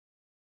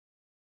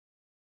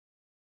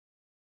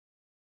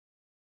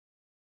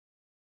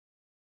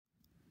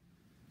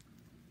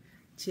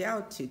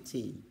Ciao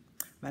tutti.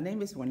 My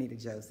name is Juanita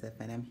Joseph,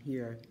 and I'm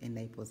here in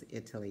Naples,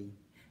 Italy.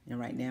 And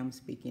right now I'm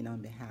speaking on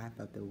behalf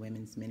of the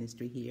women's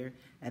ministry here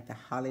at the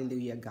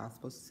Hallelujah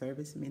Gospel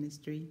Service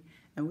Ministry.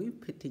 And we've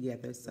put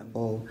together some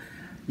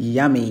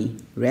yummy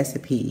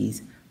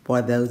recipes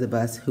for those of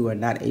us who are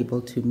not able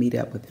to meet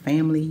up with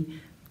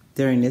family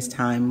during this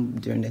time,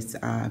 during this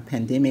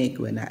pandemic.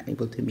 We're not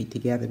able to meet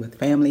together with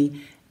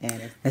family,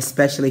 and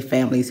especially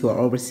families who are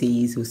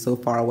overseas, who are so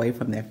far away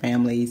from their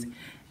families.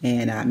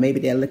 And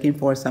maybe they're looking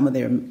for some of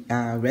their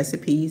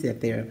recipes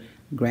that their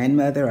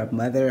grandmother or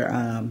mother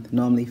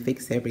normally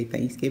fix every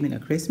Thanksgiving or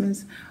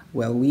Christmas.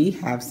 Well, we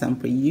have some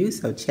for you,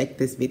 so check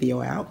this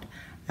video out.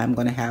 I'm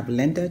going to have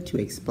Linda to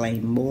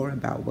explain more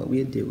about what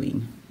we're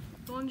doing.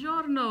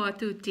 Buongiorno a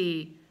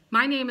tutti.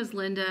 My name is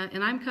Linda,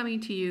 and I'm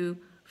coming to you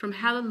from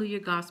Hallelujah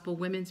Gospel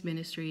Women's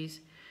Ministries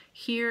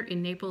here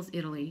in Naples,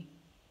 Italy.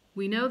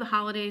 We know the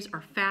holidays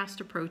are fast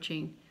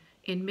approaching,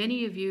 and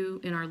many of you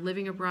in our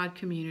Living Abroad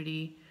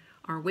community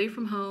are away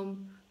from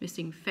home,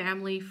 missing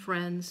family,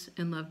 friends,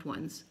 and loved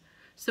ones.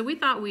 So we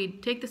thought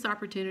we'd take this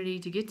opportunity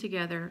to get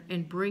together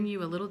and bring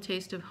you a little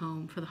taste of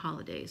home for the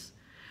holidays.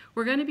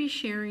 We're going to be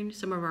sharing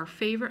some of our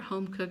favorite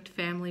home-cooked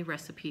family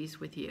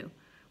recipes with you.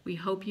 We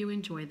hope you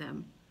enjoy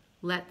them.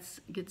 Let's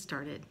get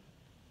started.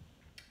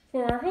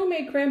 For our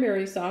homemade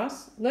cranberry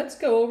sauce, let's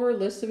go over a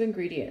list of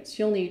ingredients.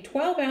 You'll need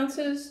 12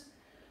 ounces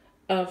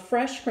of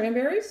fresh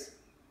cranberries,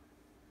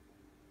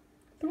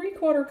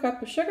 3/4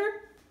 cup of sugar,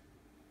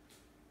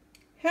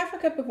 half a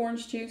cup of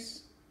orange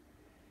juice,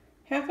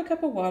 half a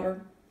cup of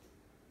water,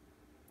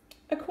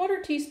 a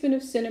 1/4 teaspoon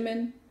of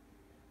cinnamon,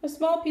 a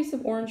small piece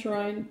of orange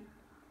rind,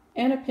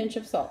 and a pinch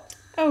of salt.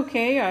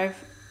 Okay, I've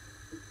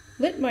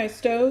lit my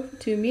stove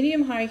to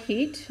medium-high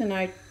heat, and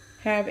I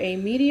have a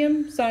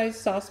medium-sized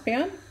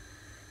saucepan.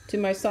 To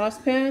my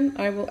saucepan,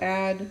 I will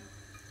add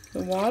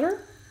the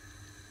water,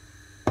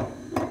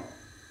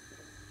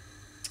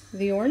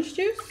 the orange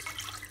juice,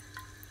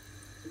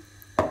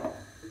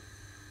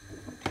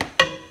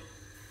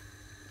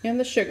 and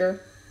the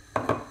sugar.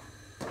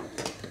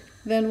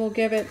 Then we'll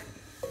give it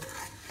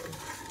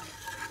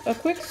a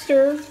quick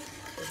stir.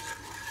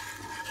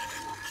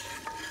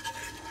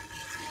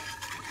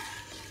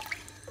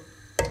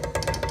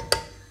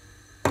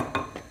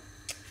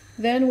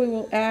 Then we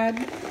will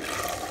add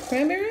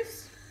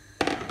cranberries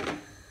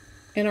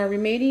and our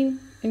remaining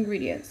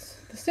ingredients: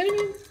 the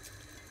cinnamon,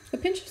 the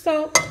pinch of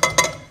salt,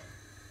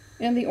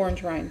 and the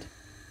orange rind.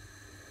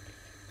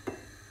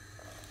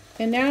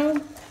 And now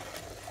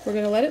we're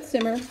going to let it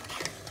simmer,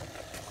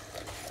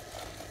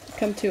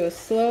 come to a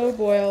slow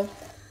boil,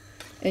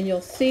 and you'll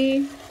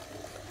see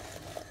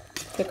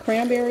the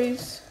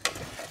cranberries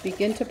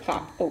begin to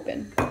pop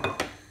open.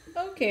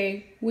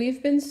 Okay,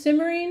 we've been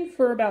simmering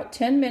for about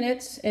 10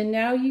 minutes, and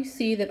now you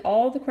see that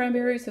all the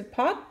cranberries have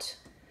popped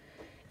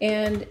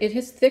and it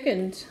has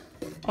thickened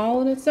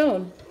all on its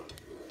own.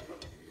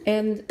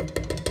 And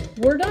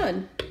we're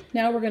done.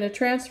 Now we're going to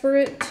transfer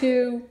it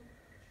to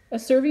a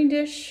serving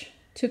dish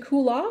to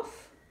cool off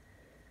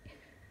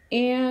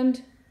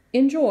and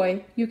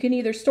enjoy. You can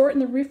either store it in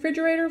the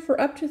refrigerator for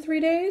up to 3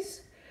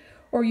 days,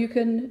 or you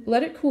can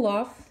let it cool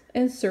off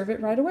and serve it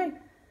right away.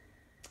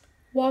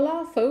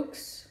 Voila,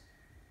 folks.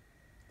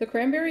 The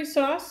cranberry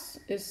sauce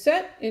is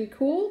set and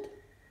cooled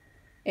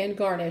and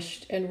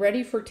garnished and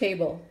ready for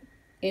table.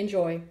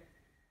 Enjoy.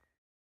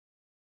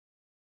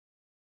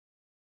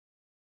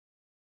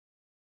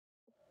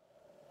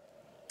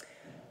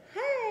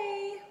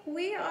 Hey,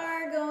 we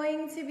are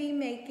going to be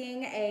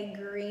making a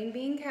green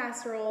bean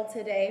casserole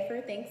today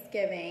for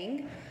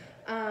Thanksgiving.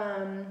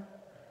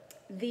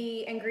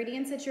 The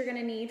ingredients that you're going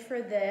to need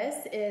for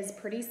this is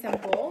pretty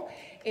simple.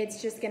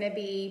 It's just going to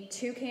be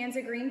 2 cans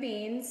of green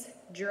beans,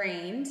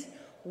 drained,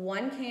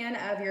 1 can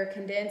of your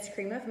condensed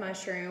cream of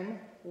mushroom,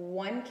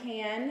 1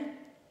 can,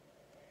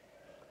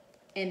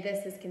 and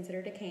this is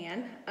considered a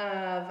can,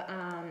 of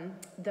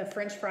the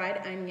French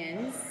fried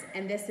onions,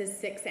 and this is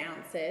 6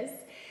 ounces.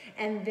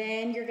 And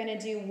then you're going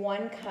to do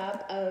 1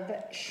 cup of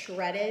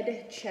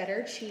shredded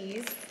cheddar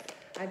cheese.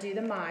 I do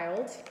the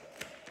mild.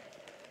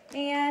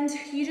 And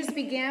you just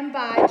begin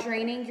by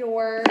draining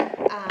your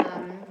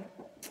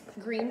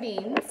green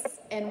beans,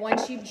 and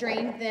once you've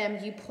drained them,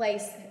 you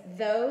place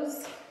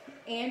those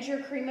and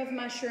your cream of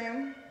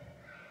mushroom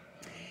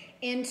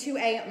into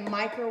a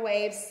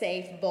microwave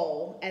safe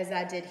bowl, as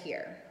I did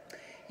here.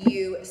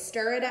 You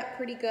stir it up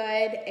pretty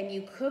good, and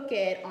you cook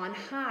it on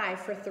high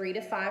for 3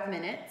 to 5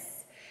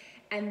 minutes,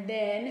 and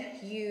then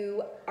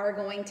you are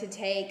going to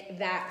take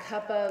that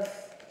cup of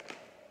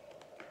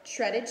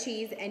shredded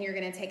cheese, and you're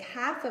going to take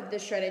half of the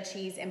shredded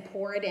cheese and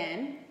pour it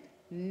in,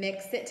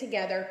 mix it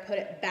together, put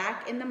it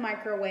back in the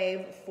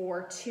microwave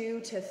for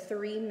 2 to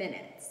 3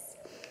 minutes.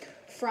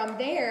 From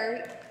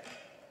there,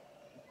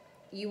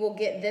 you will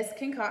get this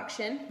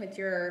concoction with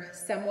your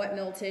somewhat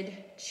melted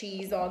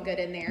cheese all good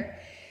in there.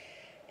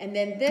 And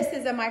then this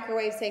is a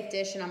microwave safe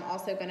dish, and I'm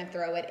also going to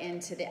throw it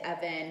into the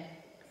oven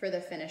for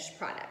the finished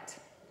product.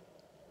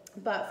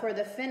 But for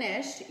the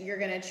finished, you're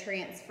going to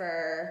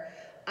transfer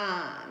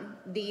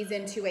these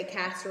into a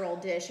casserole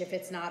dish if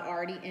it's not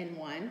already in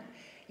one.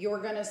 You're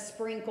gonna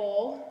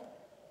sprinkle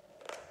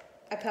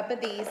a cup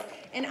of these,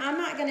 and I'm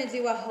not gonna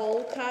do a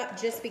whole cup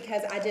just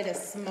because I did a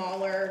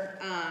smaller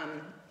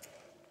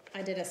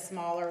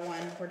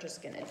one. We're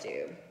just gonna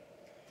do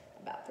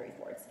about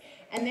 3/4.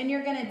 And then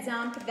you're gonna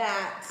dump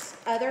that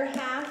other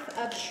half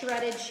of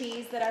shredded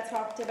cheese that I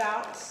talked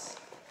about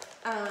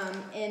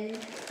in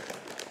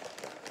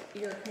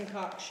your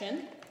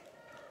concoction.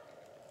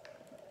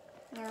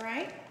 All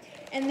right,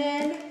 and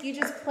then you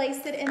just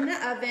place it in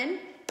the oven,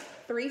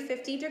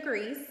 350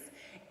 degrees,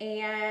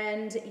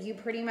 and you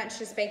pretty much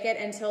just bake it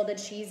until the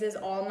cheese is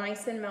all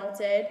nice and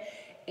melted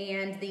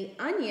and the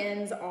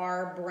onions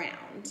are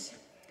browned.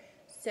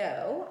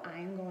 So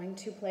I'm going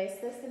to place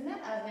this in the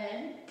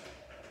oven.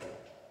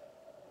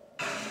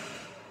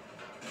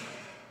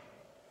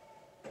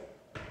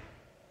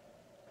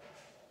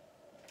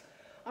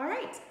 All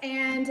right,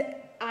 and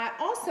I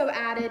also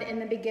added in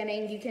the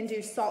beginning, you can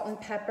do salt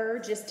and pepper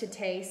just to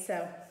taste,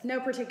 so no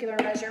particular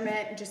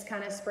measurement, just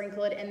kind of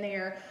sprinkle it in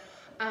there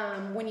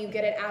when you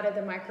get it out of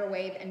the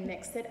microwave and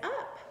mix it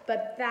up.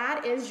 But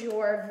that is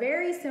your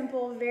very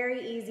simple, very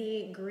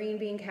easy green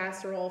bean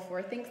casserole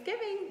for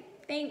Thanksgiving.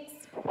 Thanks.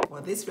 For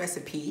this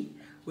recipe,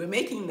 we're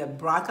making the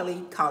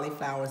broccoli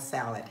cauliflower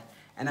salad,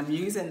 and I'm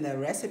using the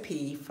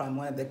recipe from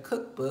one of the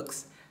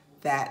cookbooks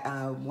that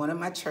one of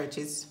my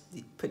churches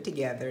put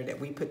together, that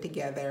we put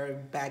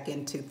together back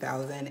in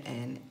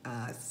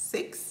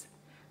 2006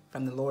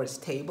 from the Lord's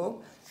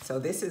Table. So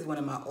this is one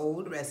of my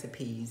old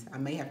recipes. I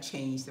may have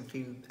changed a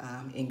few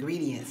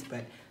ingredients,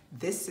 but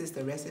this is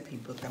the recipe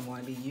book I'm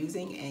going to be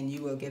using, and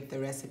you will get the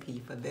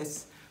recipe for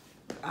this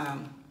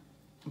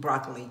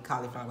broccoli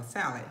cauliflower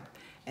salad.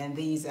 And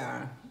these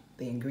are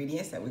the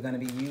ingredients that we're going to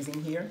be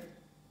using here.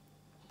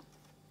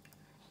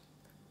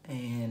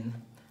 And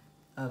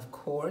of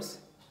course,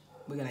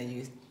 we're going to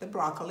use the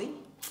broccoli.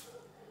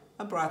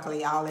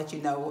 I'll let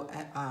you know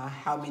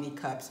how many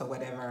cups or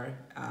whatever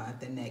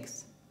in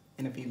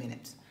a few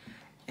minutes.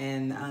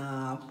 And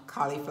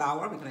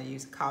cauliflower, we're going to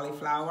use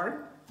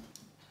cauliflower.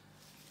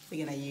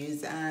 We're going to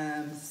use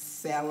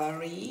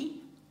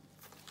celery,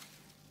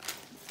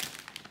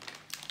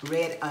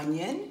 red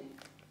onion.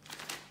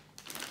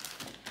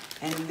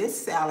 And in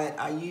this salad,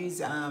 I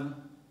use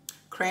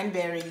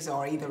cranberries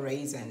or either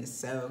raisins.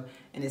 So,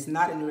 and it's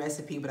not in the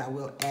recipe, but I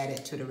will add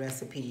it to the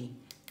recipe.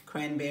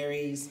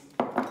 Cranberries,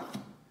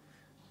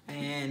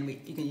 and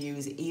you can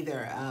use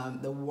either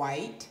the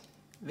white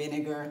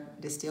vinegar,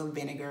 distilled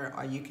vinegar,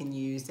 or you can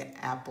use the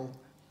apple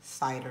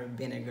cider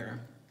vinegar.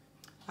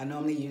 I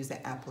normally use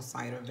the apple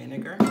cider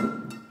vinegar.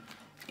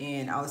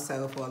 And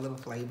also for a little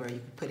flavor, you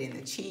can put in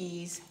the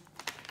cheese.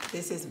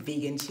 This is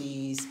vegan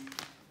cheese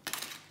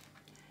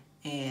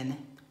and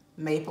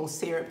maple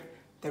syrup.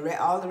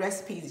 All the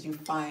recipes you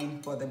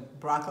find for the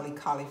broccoli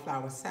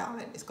cauliflower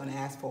salad is going to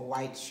ask for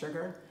white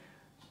sugar,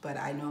 but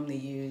I normally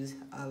use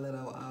a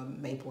little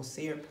maple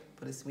syrup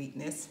for the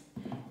sweetness.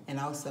 And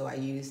also I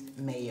use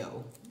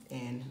mayo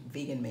and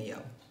vegan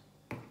mayo.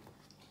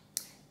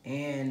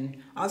 And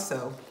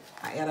also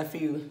I add a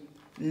few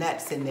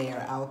nuts in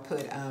there. I'll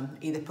put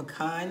either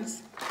pecan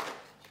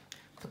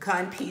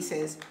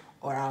pieces,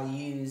 or I'll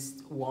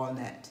use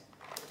walnut.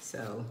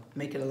 So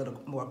make it a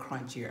little more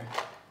crunchier.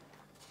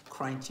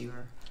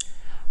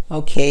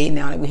 Okay,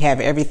 now that we have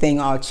everything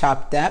all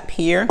chopped up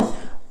here,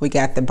 we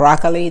got the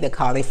broccoli, the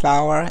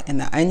cauliflower, and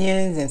the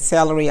onions and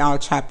celery all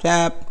chopped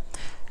up.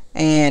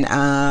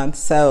 And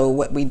so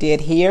what we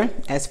did here,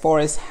 as far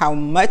as how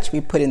much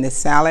we put in the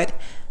salad,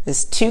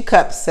 is 2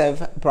 cups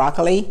of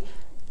broccoli,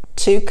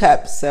 2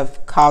 cups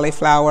of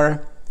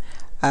cauliflower.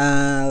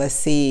 Let's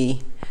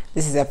see,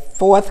 this is a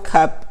 1/4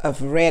 cup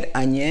of red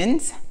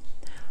onions,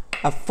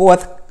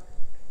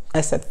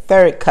 that's a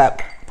 1/3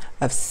 cup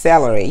of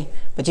celery,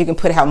 but you can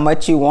put how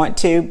much you want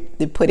to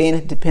put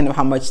in, depending on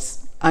how much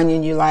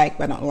onion you like.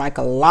 But I don't like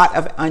a lot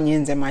of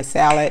onions in my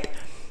salad.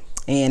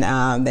 And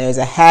there's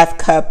a 1/2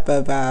 cup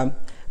of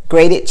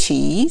grated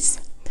cheese,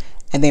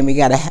 and then we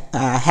got a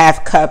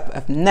 1/2 cup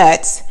of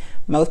nuts.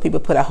 Most people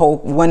put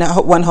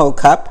one whole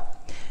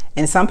cup,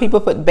 and some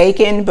people put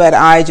bacon, but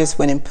I just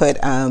went and put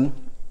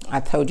I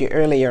told you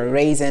earlier,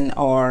 raisin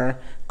or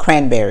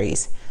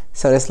cranberries.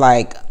 So it's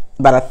like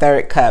about a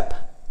 1/3 cup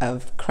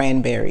of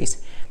cranberries.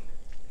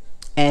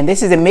 And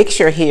this is a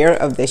mixture here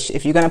of this.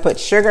 If you're going to put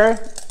sugar,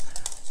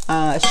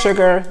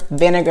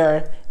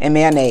 vinegar, and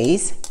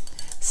mayonnaise.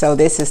 So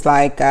this is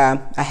like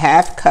a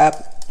 1/2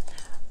 cup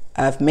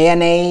of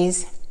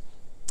mayonnaise.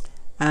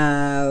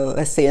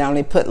 Let's see, I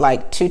only put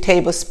like 2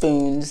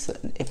 tablespoons,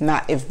 if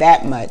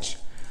that much,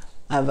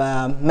 of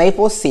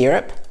maple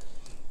syrup,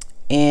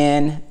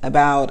 and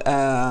about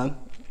I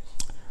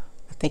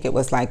think it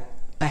was like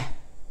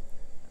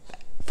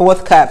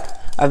 1/4 cup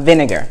of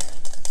vinegar.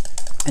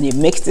 And you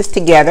mix this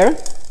together.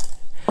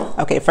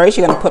 Okay, first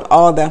you're going to put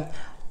all the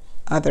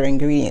other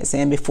ingredients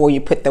in before you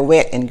put the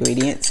wet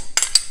ingredients.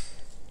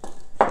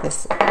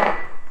 This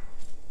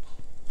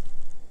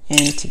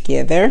in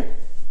together.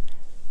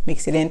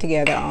 Mix it in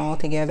together, all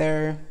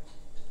together.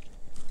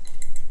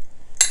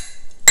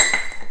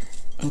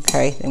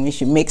 Okay, then we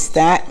should mix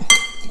that.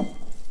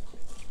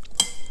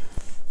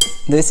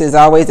 This is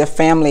always a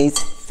family's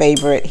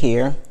favorite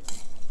here.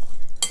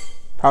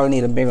 Probably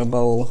need a bigger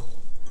bowl,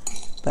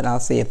 but I'll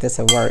see if this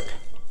will work.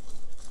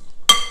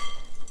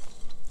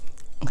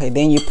 Okay,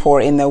 then you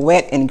pour in the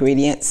wet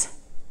ingredients,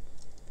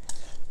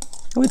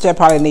 which I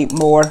probably need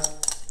more,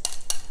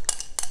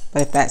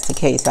 but if that's the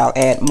case, I'll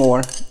add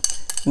more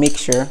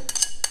mixture.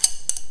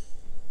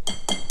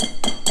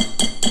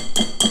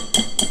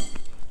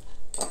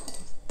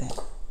 That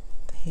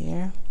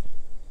here.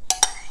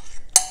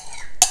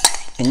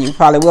 And you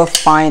probably will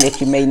find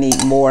that you may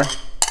need more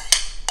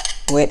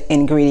wet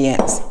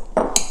ingredients.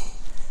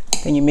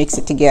 Then you mix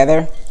it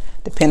together,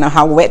 depending on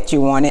how wet you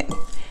want it.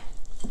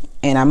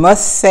 And I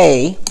must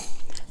say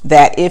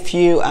that if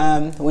you,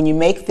 when you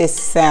make this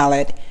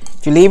salad,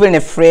 if you leave it in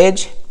the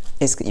fridge,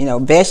 it's, you know,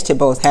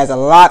 vegetables has a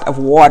lot of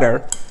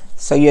water,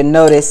 so you will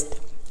notice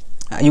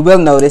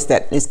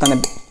that it's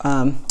gonna,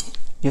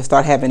 you'll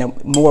start having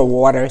more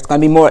water. It's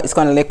gonna be more. It's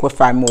gonna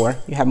liquefy more.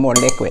 You have more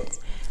liquids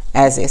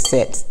as it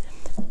sits.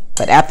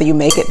 But after you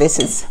make it, this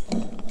is,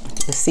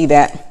 you see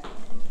that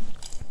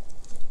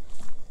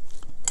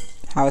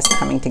how it's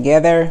coming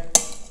together.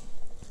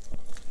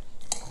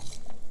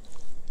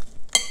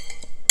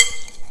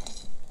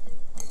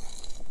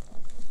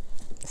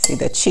 See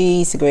the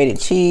cheese, the grated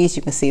cheese.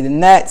 You can see the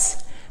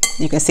nuts.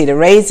 You can see the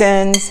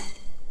raisins.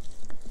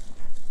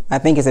 I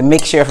think it's a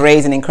mixture of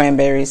raisin and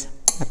cranberries.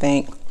 I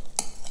think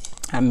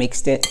I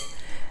mixed it.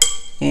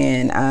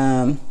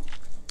 And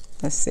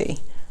let's see,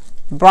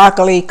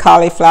 broccoli,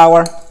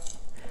 cauliflower.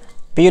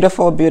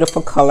 Beautiful,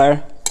 beautiful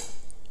color.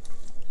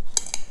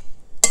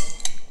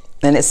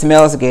 And it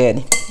smells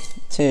good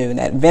too.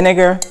 That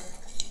vinegar.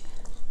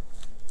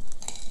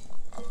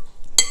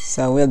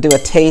 So we'll do a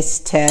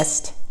taste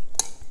test.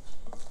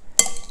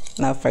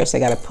 Now first I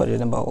gotta put it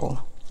in a bowl.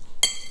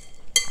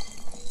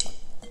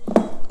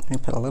 Let me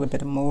put a little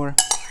bit more.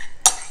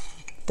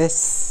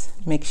 This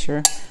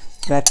mixture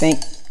that I think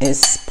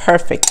is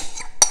perfect.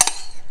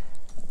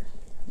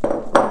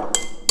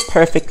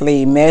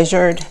 Perfectly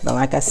measured, but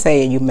like I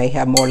say, you may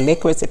have more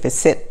liquids if it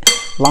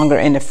sits longer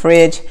in the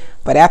fridge.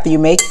 But after you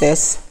make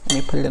this, let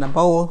me put it in a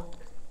bowl.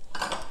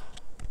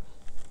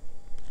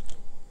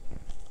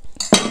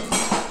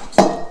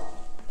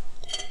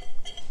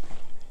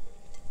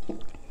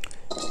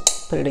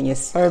 Put it in your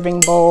serving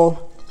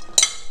bowl.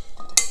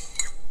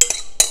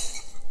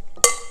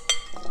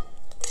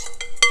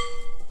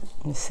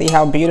 You see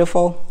how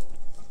beautiful?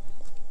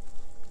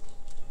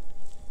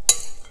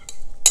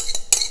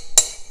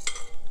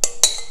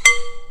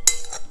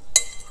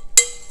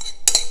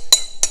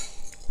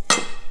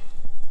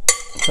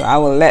 So I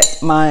will let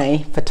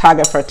my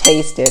photographer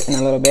taste it in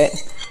a little bit,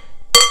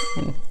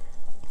 and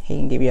he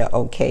can give you an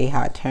okay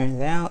how it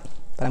turns out,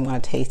 but I'm going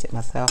to taste it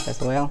myself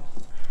as well.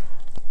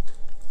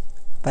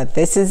 But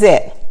this is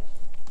it.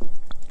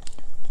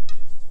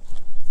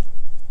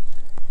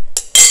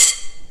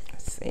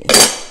 Let's see.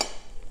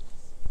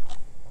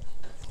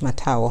 My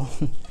towel.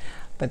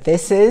 But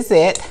this is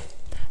it,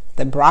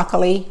 the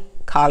broccoli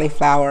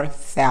cauliflower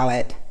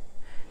salad.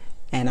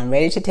 And I'm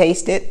ready to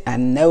taste it. I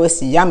know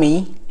it's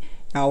yummy.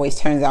 It always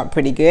turns out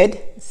pretty good.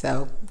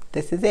 So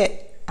this is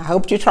it. I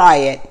hope you try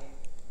it.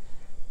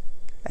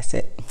 That's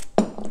it.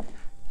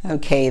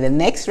 Okay, the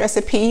next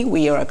recipe,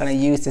 we are going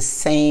to use the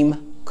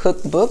same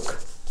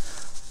cookbook.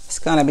 It's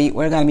going to be,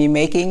 we're going to be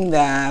making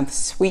the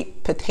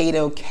sweet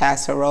potato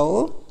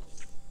casserole.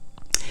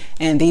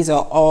 And these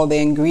are all the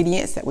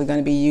ingredients that we're going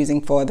to be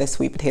using for the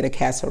sweet potato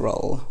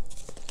casserole.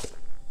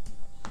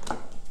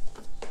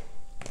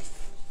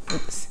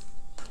 Oops.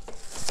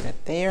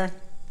 Right there.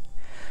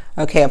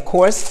 Okay, of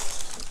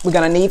course, we're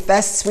going to need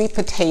the sweet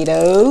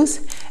potatoes.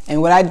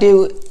 And what I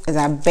do is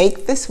I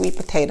bake the sweet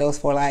potatoes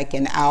for like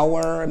an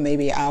hour,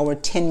 maybe an hour,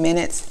 10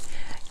 minutes.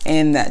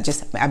 And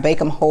I bake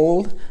them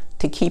whole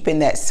to keep in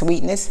that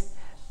sweetness.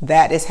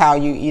 That is how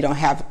you don't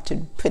have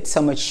to put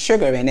so much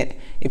sugar in it.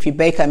 If you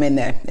bake them in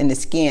the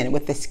skin,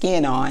 with the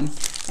skin on,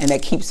 and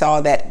that keeps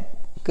all that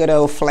good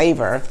old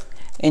flavor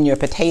in your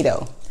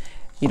potato.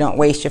 You don't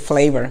waste your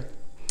flavor.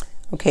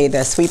 Okay,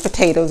 the sweet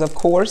potatoes, of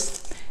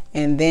course.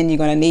 And then you're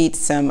going to need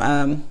some,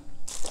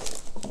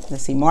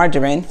 let's see,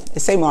 margarine. They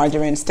say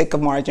margarine, stick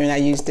of margarine. I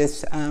use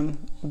this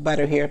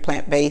butter here,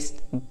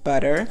 plant-based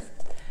butter.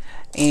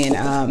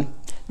 And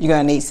you're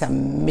going to need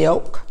some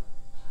milk.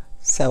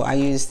 So I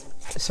use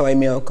soy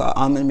milk or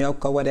almond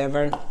milk or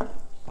whatever.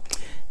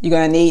 You're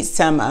going to need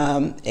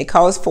some, it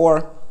calls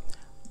for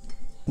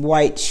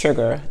white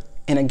sugar.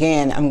 And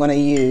again, I'm going to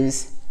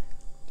use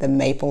the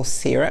maple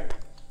syrup.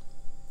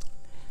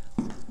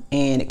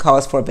 And it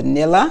calls for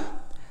vanilla.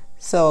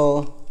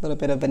 So a little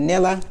bit of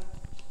vanilla.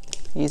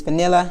 Use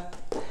vanilla.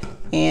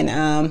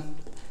 And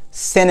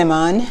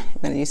cinnamon.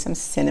 I'm going to use some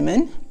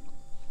cinnamon.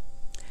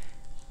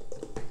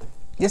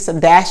 Just a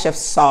dash of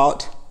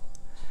salt.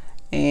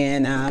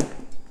 And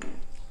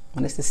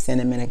this is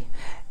cinnamon.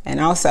 And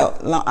also,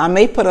 I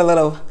may put a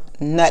little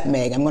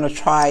nutmeg. I'm going to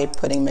try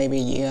putting maybe,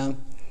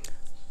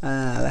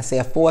 let's say,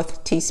 a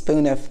 1/4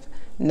 teaspoon of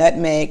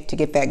nutmeg to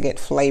get that good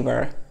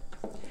flavor.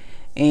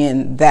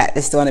 and that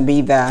is going to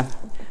be the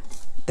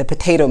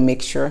potato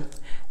mixture.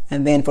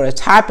 And then for the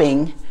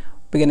topping,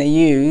 we're going to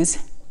use,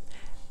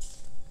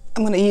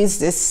 I'm going to use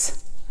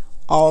this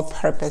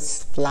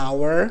all-purpose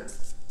flour,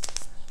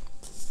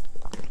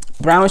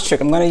 brown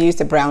sugar. I'm going to use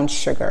the brown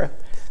sugar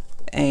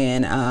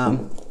and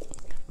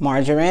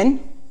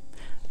margarine.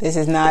 This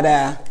is not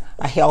a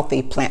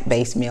healthy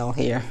plant-based meal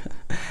here.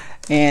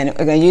 And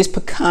we're going to use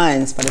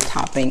pecans for the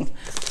topping.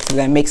 We're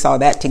going to mix all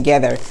that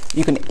together.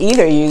 You can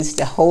either use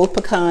the whole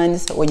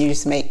pecans, or you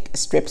just make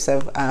strips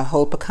of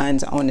whole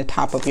pecans on the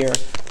top of your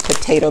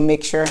potato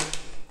mixture,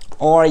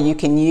 or you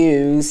can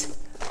use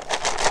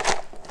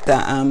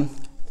the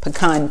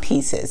pecan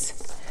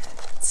pieces.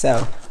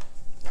 So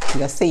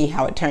you'll see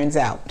how it turns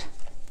out.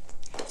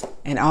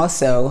 And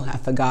also, I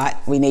forgot,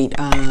 we need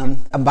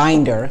a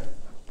binder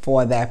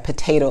for the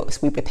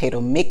sweet potato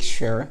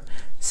mixture.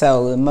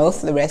 So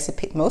most of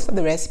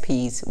the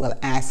recipes will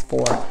ask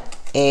for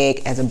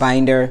egg as a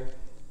binder.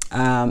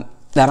 I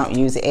don't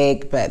use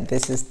egg, but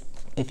this is,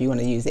 if you want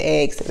to use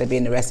eggs, it'll be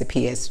in the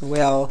recipe as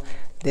well.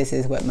 This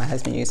is what my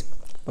husband uses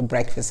for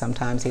breakfast.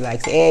 Sometimes he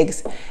likes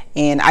eggs,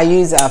 and I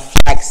use a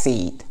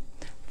flaxseed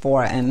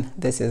and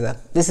this is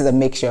a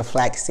mixture of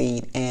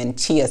flaxseed and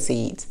chia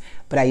seeds,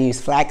 but I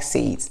use flax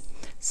seeds.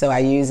 So I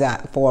use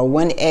for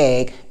 1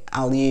 egg,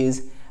 I'll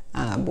use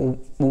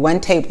 1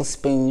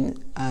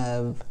 tablespoon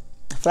of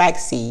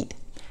flaxseed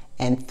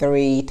and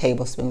 3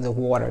 tablespoons of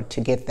water to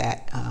get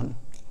that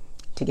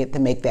to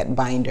make that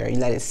binder. You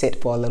let it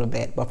sit for a little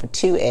bit, but for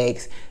 2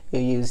 eggs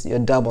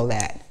you'll double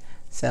that.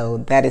 So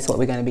that is what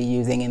we're going to be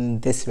using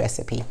in this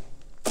recipe.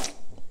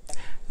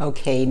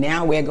 Okay,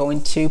 now we're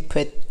going to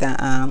put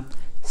the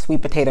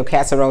sweet potato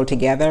casserole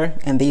together,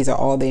 and these are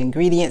all the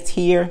ingredients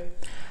here.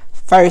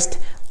 First,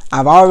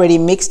 I've already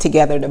mixed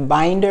together the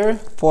binder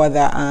for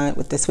the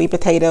with the sweet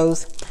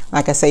potatoes.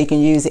 Like I say, you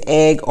can use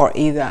egg, or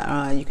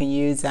either you can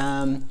use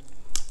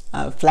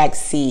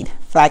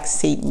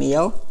flaxseed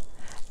meal.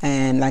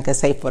 And like I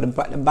say, for the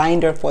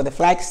binder for the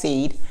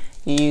flaxseed,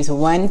 you use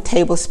 1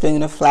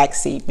 tablespoon of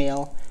flaxseed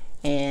meal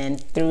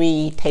and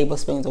 3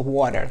 tablespoons of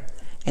water.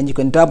 And you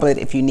can double it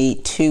if you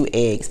need 2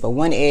 eggs. But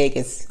 1 egg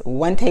is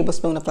 1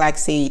 tablespoon of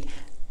flaxseed,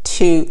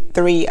 3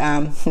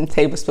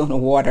 tablespoons of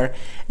water,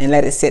 and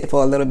let it sit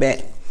for a little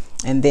bit.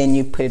 And then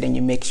you put it in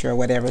your mixture or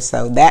whatever.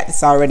 So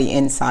that's already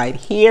inside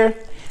here.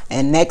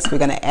 And next we're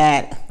going to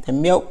add the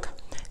milk.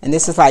 And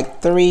this is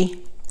like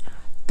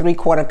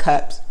 3/4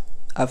 cups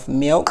of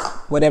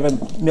milk, whatever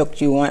milk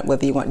you want,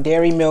 whether you want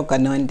dairy milk or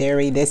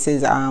non-dairy. This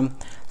is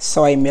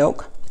soy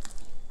milk,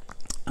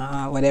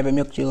 whatever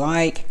milk you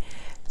like.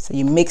 So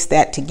you mix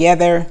that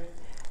together,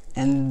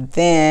 and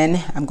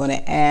then I'm going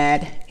to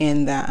add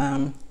in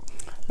the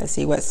let's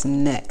see what's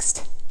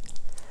next.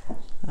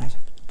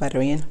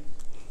 Butter in.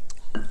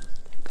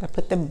 I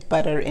put the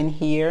butter in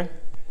here,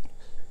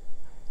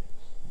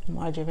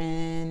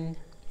 margarine.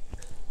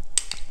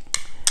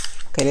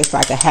 Okay, it's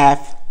like a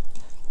half,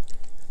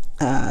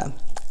 what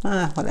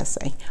did I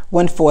say?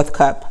 1/4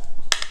 cup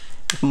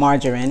of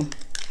margarine.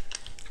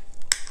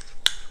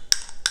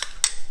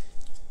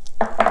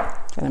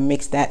 Gonna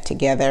mix that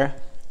together.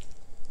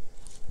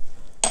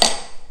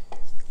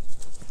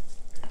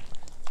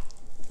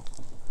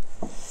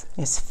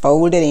 Just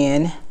fold it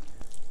in.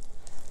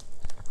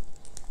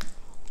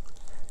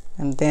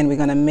 And then we're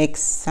gonna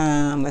mix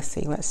some, let's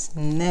see what's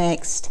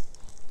next.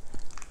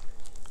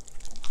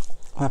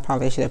 Well, I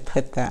probably should have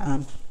put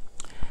the,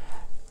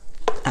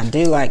 I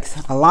do like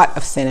a lot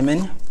of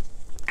cinnamon.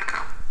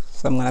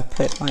 So I'm gonna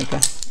put like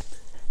a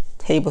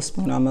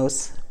tablespoon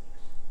almost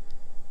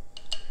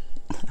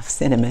of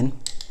cinnamon,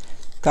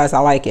 because I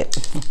like it.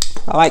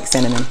 I like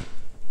cinnamon.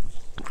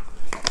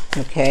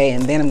 Okay,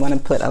 and then I'm gonna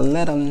put a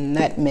little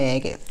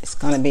nutmeg. It's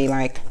gonna be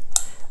like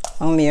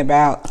only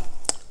about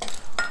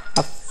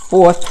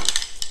 1/4,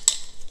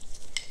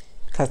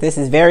 because this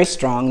is very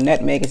strong.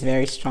 Nutmeg is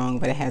very strong,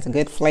 but it has a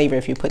good flavor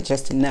if you put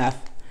just enough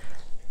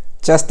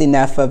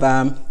of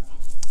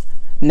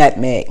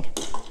nutmeg.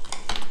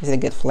 It's a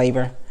good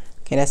flavor.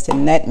 Okay, that's the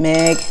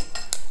nutmeg.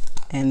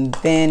 And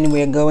then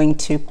we're going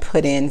to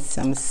put in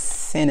some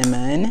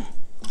cinnamon.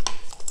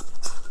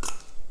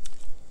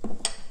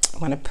 I'm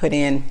going to put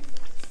in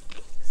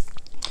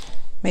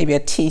maybe a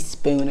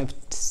teaspoon of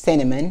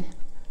cinnamon.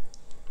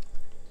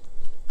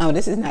 Oh,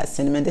 this is not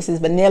cinnamon, this is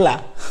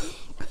vanilla.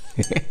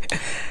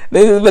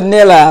 This is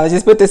vanilla. I'll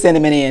just put the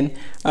cinnamon in.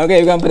 Okay,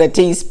 we're gonna put a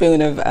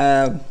teaspoon of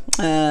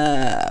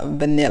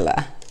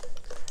vanilla.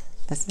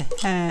 That's a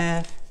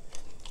half.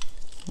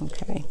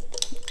 Okay.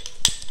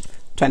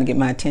 Trying to get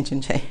my attention,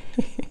 Jay.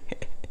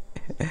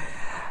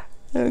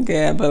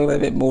 Okay, I put a little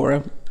bit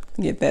more.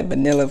 Get that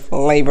vanilla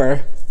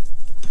flavor.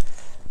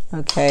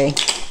 Okay.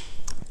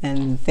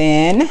 And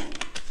then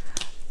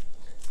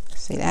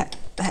see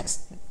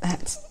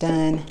that's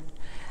done.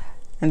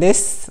 And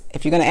this,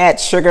 if you're going to add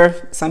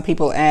sugar, some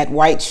people add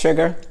white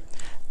sugar.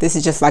 This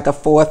is just like a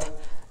 1/4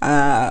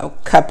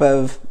 cup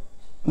of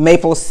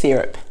maple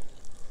syrup.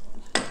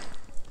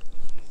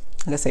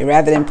 Like I say,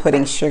 rather than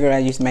putting sugar, I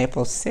use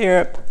maple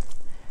syrup.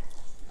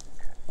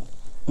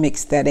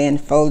 mix that in,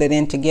 fold it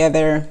in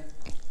together.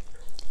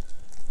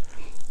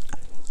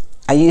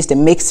 I used a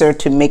mixer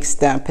to mix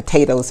the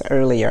potatoes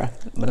earlier,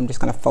 but I'm just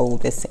going to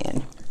fold this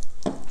in.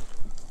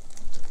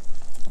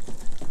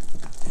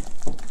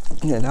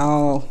 Get it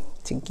all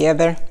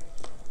together.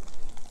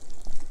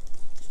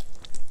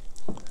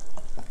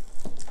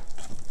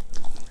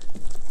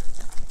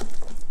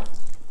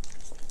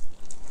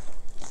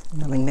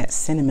 Smelling that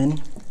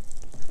cinnamon.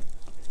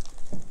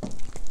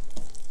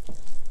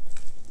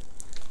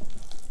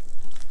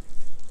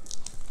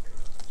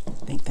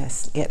 I think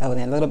that's it. Oh,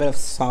 and a little bit of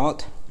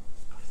salt.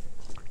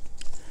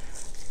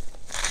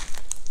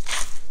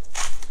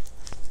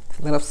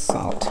 A little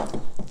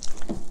salt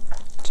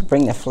to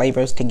bring the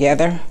flavors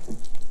together.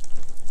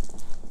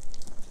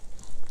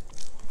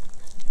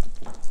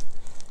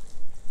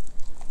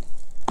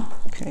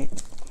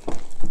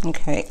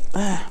 Okay.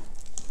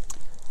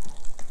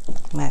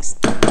 That's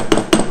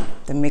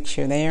the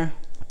mixture there.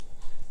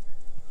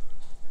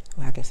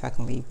 Well, I guess I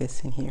can leave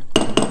this in here.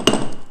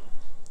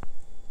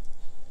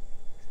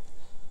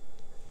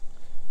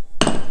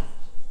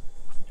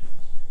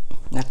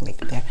 I can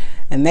leave it there.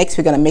 And next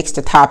we're going to mix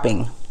the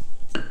topping.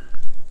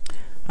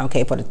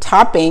 Okay, for the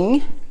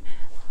topping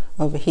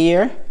over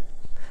here, I'm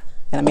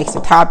going to mix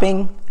the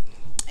topping.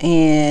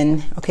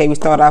 And okay, we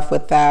start off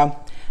with the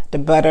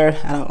butter.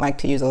 I don't like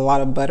to use a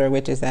lot of butter,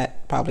 which is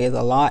that probably is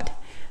a lot.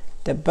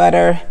 The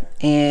butter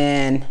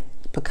and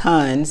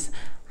pecans.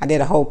 I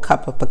did a whole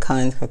cup of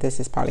pecans because this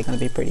is probably going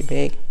to be pretty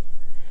big.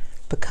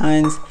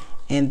 Pecans,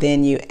 and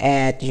then you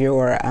add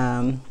your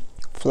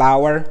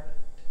flour.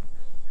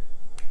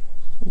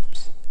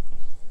 Oops.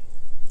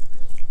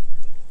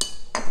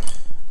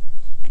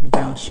 And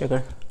brown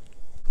sugar.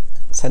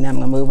 So now I'm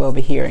going to move over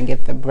here and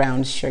get the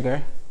brown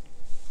sugar.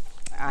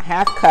 A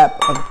half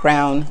cup of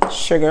brown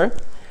sugar.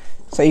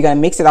 So you're going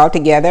to mix it all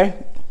together.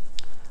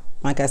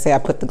 Like I say, I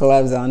put the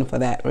gloves on for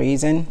that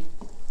reason.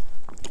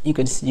 You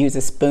could use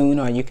a spoon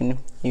or you can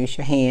use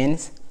your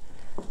hands.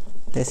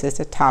 This is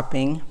the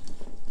topping.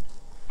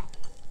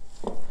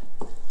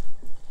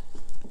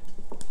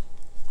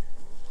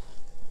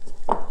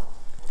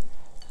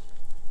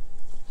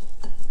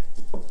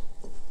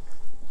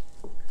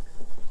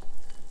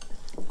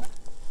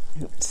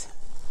 Oops.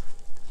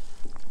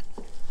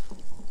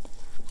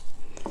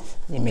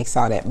 You mix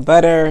all that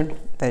butter,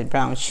 the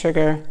brown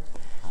sugar,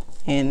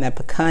 and the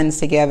pecans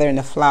together and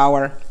the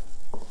flour.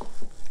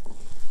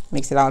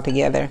 Mix it all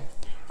together.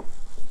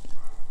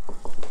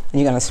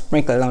 And you're going to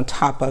sprinkle it on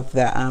top of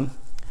the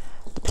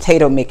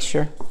potato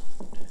mixture.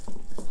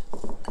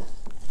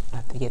 I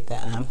have to get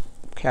the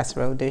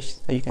casserole dish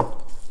so you can.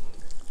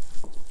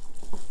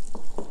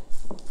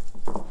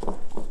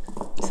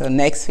 So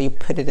next you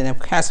put it in a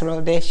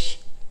casserole dish.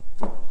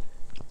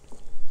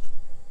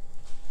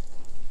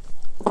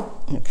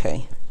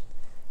 Okay.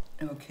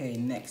 Okay,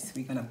 next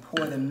we're going to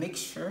pour the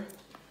mixture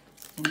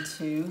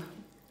into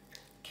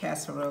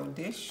casserole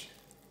dish.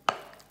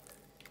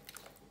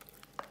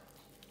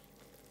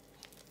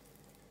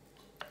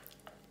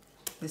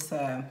 This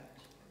 9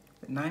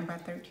 by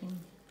 13.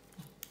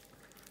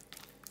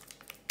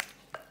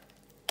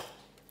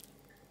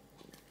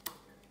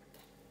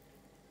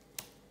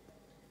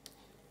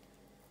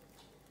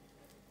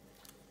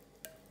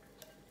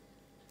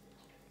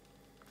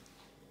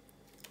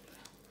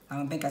 I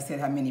don't think I said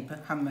how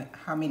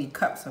many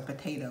cups of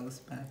potatoes,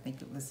 but I think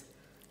this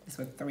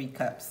was 3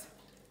 cups.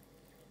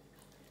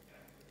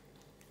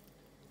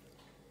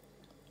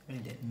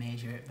 Really didn't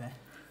measure it, but.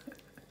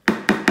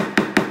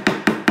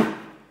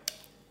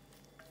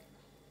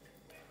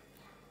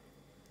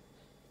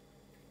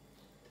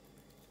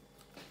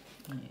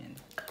 And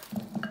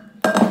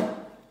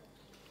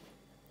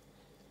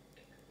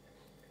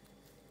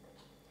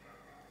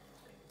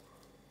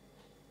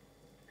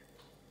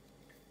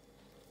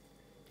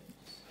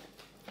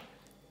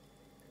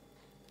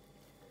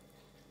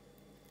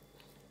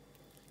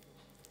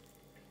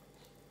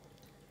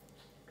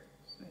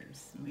so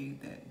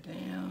smooth that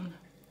down.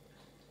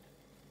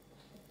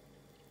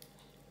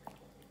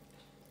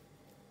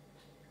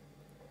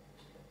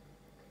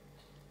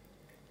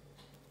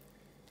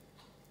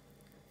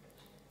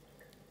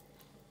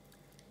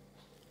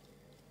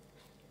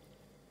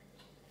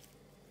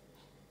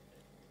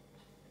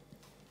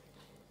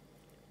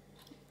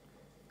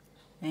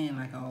 And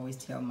like I always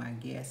tell my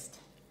guests,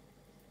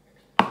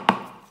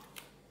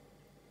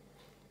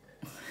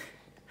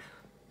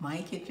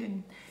 my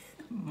kitchen,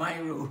 my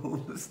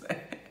rules.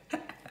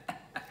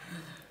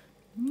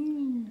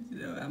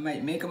 So I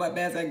might make them up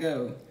as I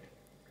go.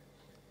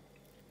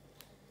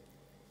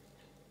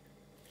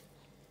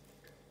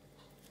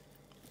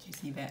 Did you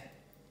see that?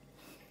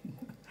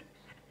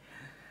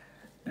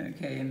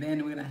 Okay, and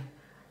then we're gonna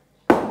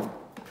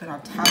put our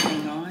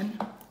topping on.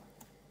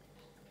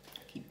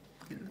 Keep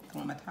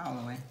throwing my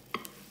towel away.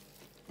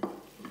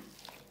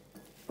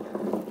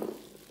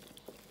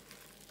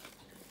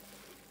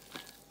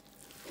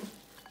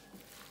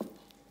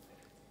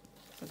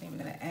 So then I'm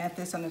gonna add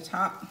this on the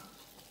top.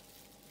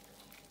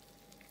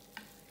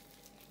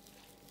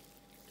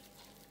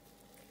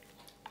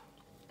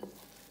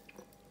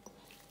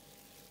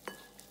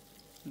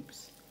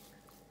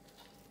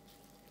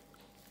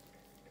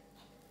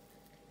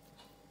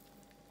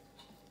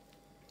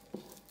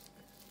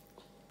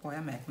 Boy,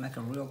 I'm acting like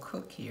a real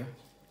cook here.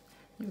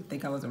 You would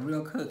think I was a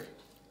real cook.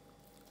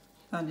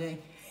 Sanjay?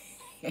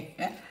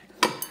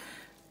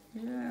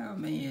 Yeah,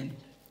 man.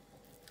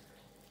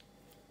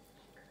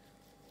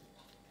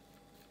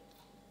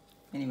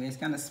 Anyway, it's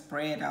gonna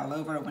spread all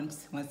over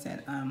once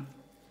it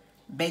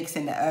bakes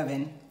in the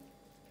oven.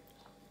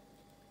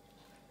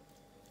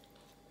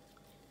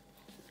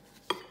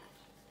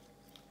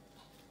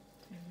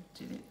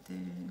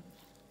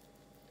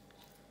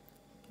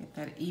 Get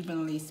that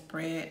evenly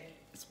spread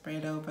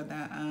over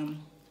the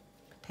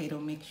potato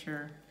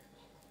mixture.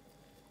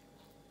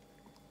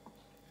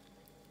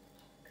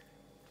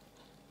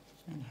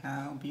 And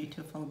how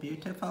beautiful,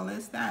 beautiful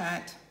is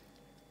that?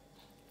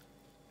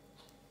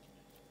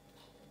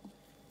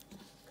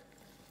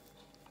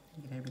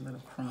 Get every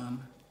little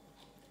crumb.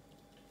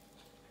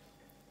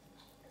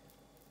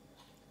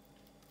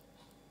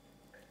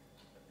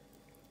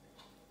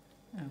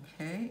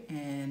 Okay,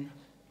 and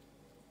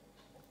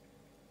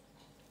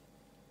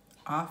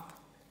off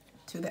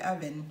to the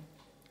oven.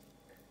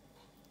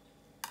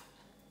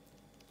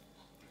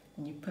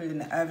 And you put it in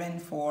the oven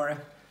for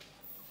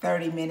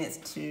 30 minutes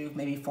to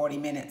maybe 40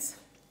 minutes,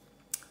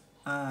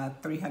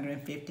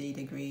 350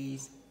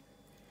 degrees,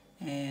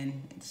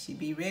 and it should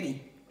be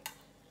ready.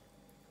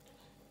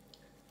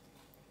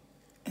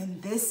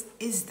 And this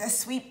is the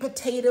sweet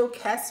potato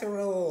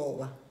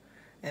casserole.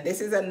 And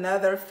this is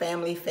another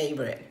family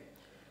favorite.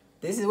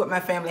 This is what my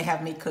family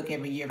have me cook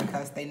every year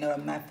because they know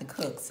I'm not the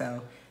cook.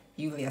 So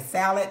usually a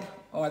salad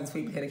or the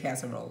sweet potato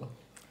casserole.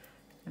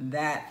 And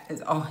that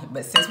is all,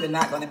 but since we're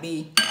not gonna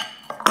be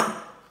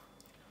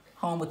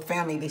home with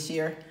family this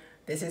year,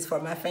 this is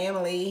for my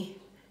family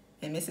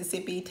in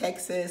Mississippi,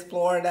 Texas,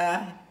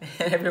 Florida,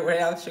 and everywhere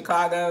else,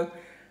 Chicago.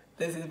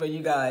 This is for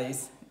you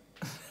guys.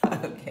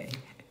 Okay.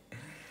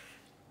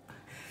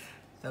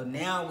 So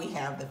now we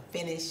have the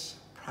finished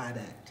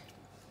product.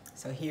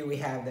 So here we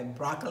have the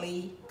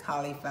broccoli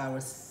cauliflower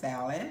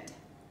salad,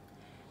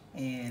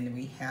 and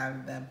we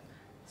have the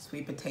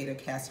sweet potato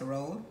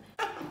casserole.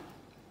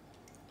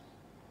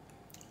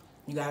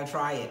 You gotta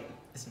try it.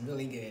 It's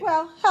really good.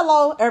 Well,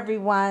 hello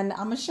everyone.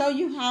 I'm gonna show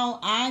you how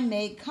I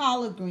make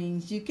collard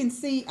greens. You can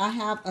see I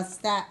have a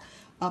stack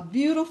of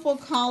beautiful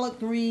collard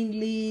green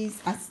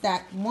leaves. I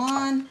stacked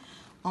one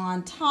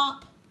on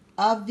top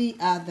of the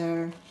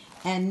other.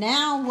 And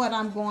now what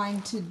I'm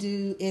going to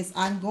do is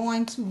I'm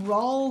going to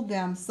roll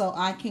them so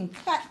I can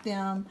cut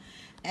them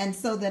and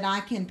so that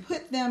I can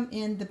put them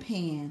in the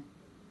pan.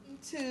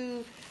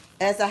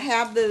 As I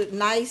have the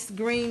nice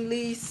green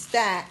leaves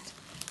stacked,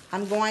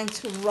 I'm going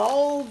to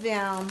roll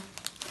them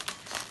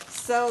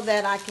so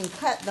that I can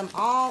cut them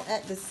all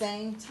at the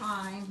same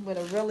time with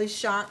a really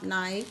sharp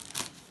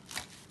knife.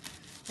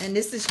 And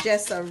this is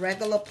just a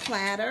regular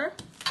platter.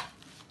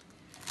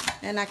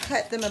 And I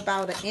cut them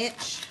about 1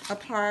 inch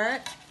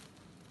apart.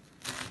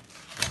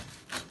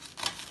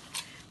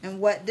 And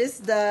what this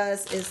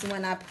does is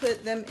when I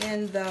put them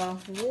in the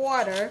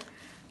water,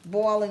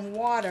 boiling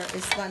water,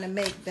 it's going to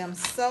make them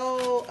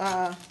so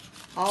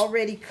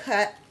already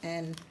cut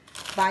and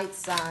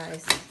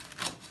bite-sized.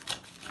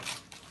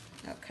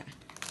 Okay.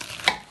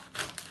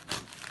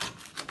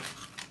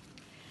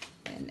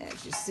 And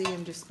as you see,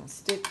 I'm just going to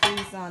stick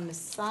these on the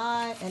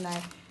side. And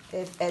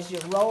as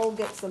your roll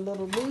gets a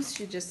little loose,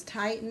 you just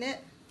tighten it.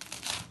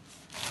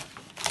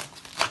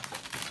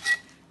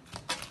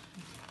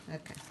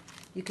 Okay.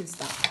 You can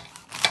stop.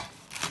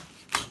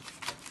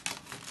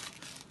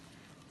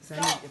 So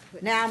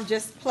now I'm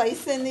just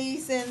placing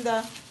these in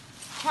the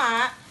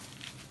pot,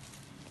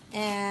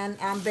 and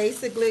I'm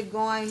basically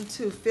going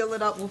to fill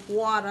it up with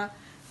water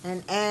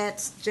and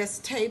add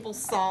just table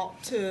salt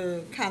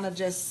to kind of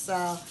just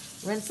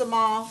rinse them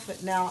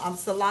off. Now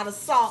it's a lot of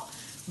salt,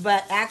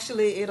 but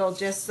actually it'll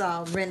just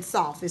rinse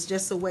off. It's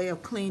just a way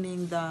of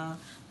cleaning the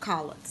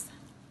collards.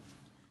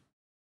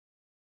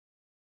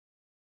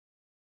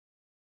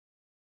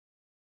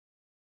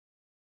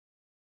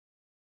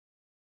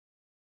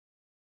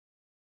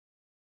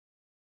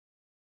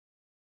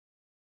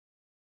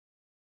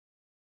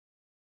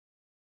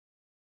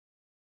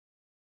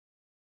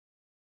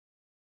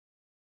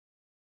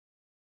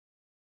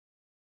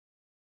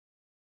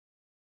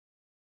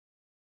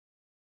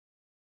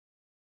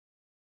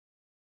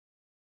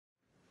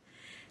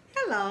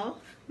 Hello,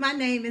 my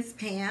name is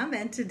Pam,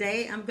 and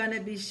today I'm going to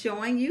be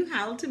showing you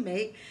how to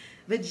make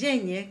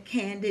Virginia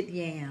candied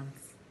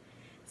yams.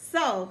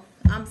 So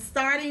I'm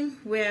starting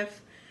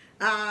with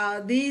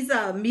these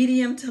are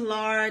medium to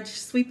large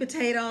sweet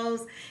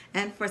potatoes,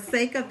 and for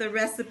sake of the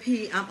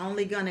recipe I'm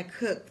only going to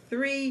cook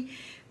 3,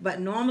 but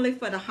normally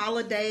for the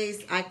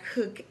holidays I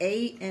cook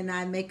 8 and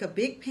I make a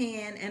big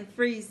pan and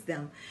freeze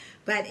them.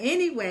 But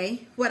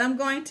anyway, what I'm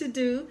going to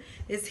do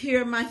is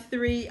here are my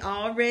 3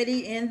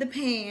 already in the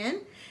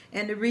pan.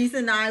 And the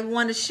reason I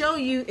want to show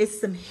you is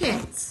some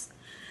hints.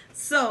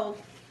 So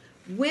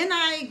when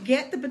I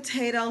get the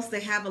potatoes,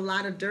 they have a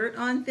lot of dirt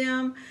on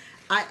them.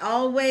 I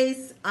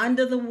always,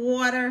 under the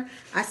water,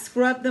 I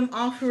scrub them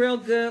off real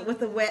good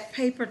with a wet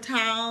paper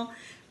towel.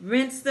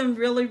 Rinse them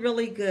really,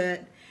 really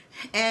good.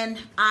 and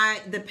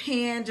the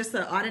pan, just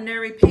an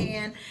ordinary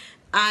pan,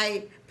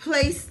 I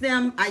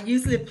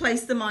usually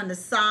place them on the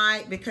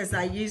side because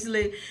I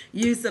usually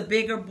use a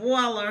bigger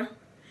boiler,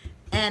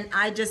 and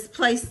I just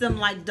place them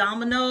like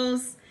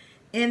dominoes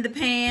in the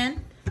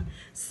pan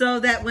so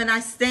that when I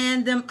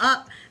stand them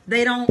up,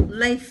 they don't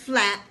lay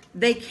flat.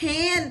 They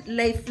can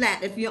lay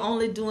flat if you're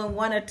only doing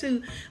one or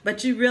two,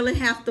 but you really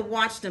have to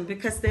watch them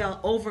because they'll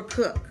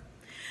overcook.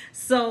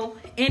 So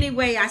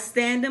anyway, I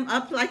stand them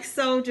up like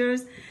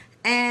soldiers,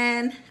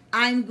 and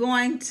I'm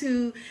going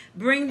to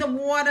bring the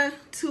water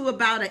to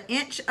about 1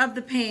 inch of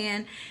the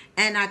pan,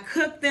 and I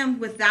cook them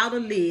without a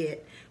lid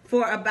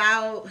for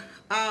about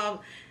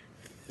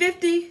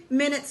 50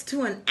 minutes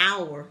to an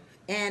hour.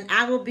 And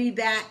I will be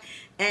back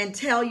and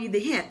tell you the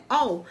hint.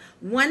 Oh,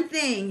 one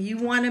thing, you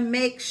want to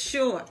make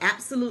sure,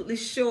 absolutely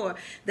sure,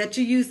 that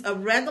you use a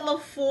regular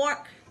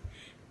fork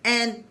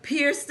and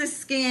pierce the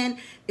skin.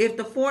 If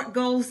the fork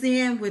goes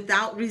in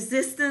without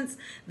resistance,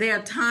 they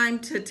are time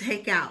to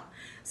take out.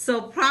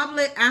 So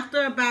probably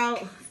after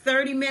about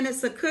 30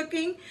 minutes of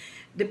cooking,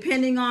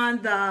 depending on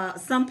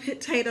some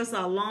potatoes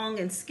are long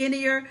and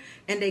skinnier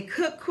and they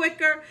cook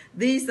quicker.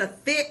 These are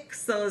thick,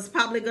 so it's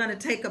probably going to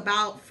take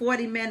about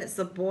 40 minutes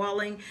of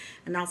boiling.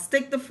 And I'll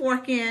stick the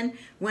fork in.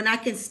 When I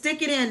can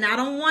stick it in, I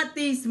don't want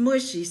these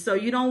mushy, so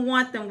you don't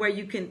want them where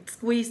you can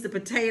squeeze the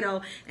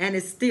potato and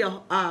it's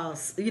still,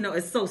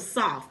 it's so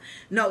soft.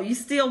 No, you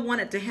still want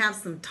it to have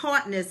some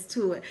tautness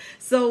to it.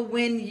 So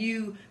when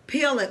you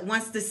peel it,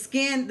 once the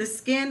skin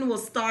will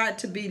start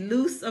to be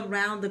loose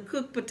around the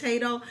cooked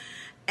potato,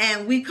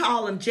 and we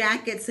call them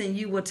jackets, and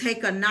you will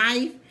take a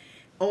knife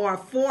or a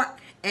fork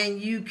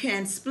and you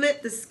can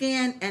split the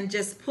skin and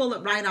just pull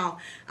it right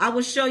off. I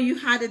will show you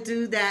how to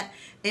do that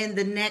in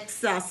the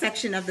next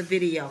section of the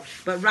video.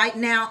 But right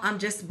now I'm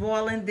just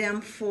boiling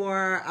them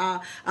for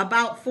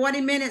about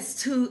 40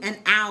 minutes to an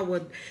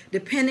hour,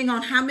 depending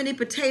on how many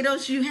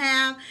potatoes you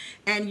have.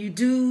 And you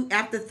do,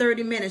 after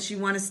 30 minutes, you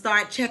want to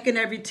start checking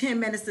every 10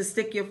 minutes to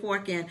stick your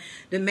fork in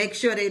to make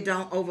sure they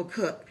don't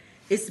overcook.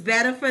 It's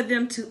better for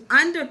them to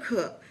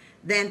undercook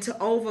than to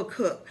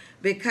overcook,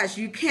 because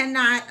you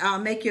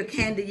cannot make your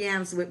candy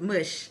yams with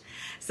mush.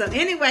 So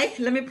anyway,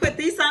 let me put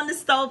these on the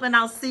stove and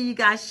I'll see you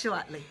guys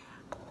shortly.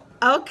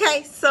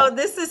 Okay, so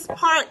this is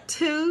part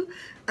 2.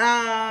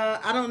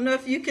 I don't know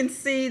if you can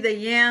see the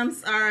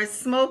yams are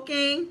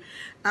smoking.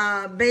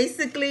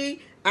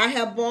 Basically, I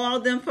have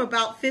boiled them for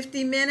about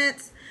 50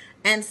 minutes.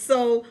 And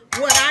so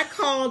what I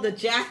call the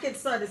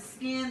jackets or the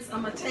skins,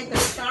 I'm going to take a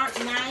sharp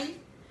knife,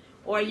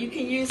 or you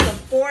can use a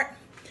fork,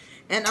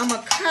 and I'm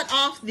going to cut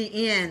off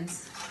the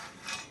ends.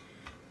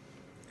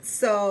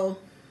 So,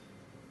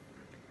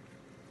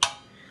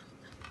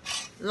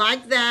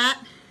 like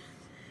that.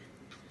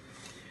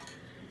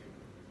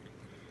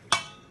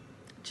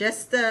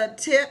 Just the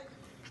tip.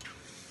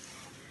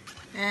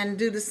 And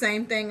do the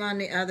same thing on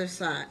the other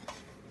side.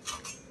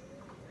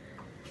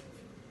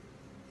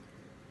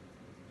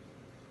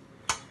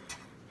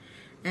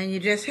 And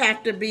you just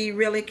have to be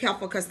really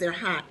careful because they're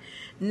hot.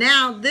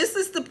 Now, this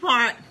is the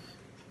part,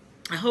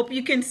 I hope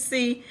you can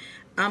see.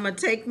 I'm going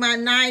to take my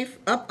knife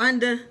up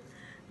under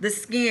the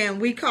skin.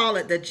 We call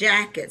it the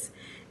jackets.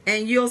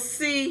 And you'll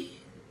see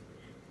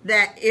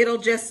that it'll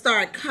just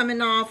start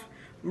coming off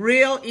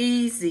real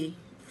easy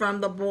from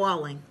the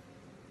boiling.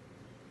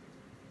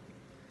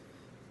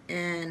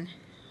 And,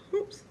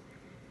 oops,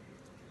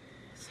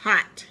 it's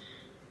hot.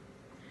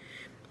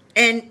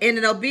 And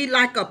it'll be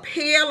like a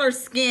paler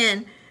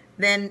skin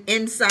than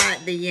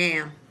inside the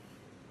yam.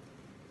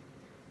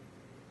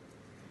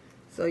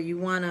 So you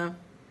want to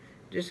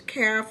just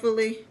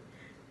carefully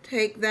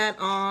take that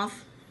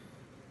off.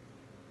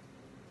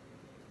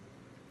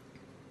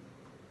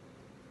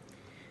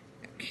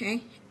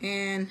 Okay,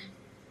 and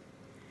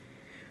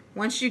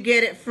once you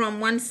get it from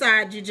one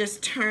side, you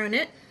just turn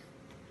it.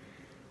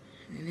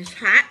 And it's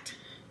hot.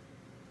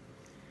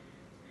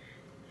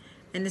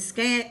 And the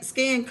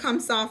skin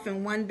comes off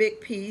in one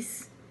big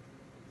piece.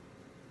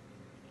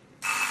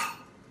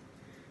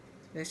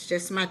 That's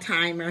just my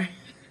timer.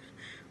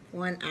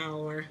 1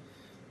 hour.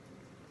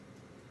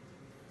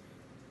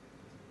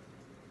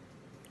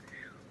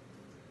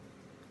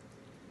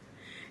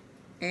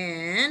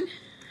 And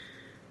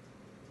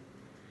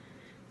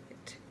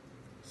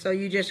so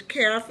you just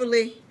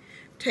carefully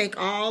take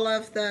all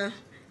of the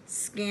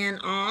skin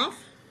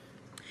off.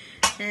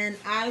 And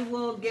I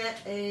will get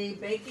a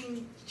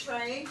baking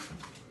tray.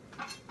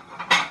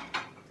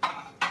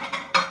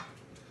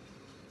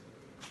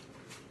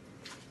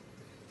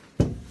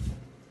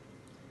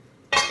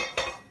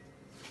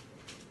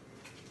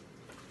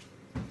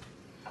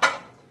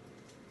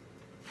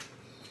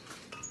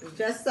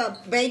 Just a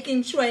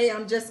baking tray.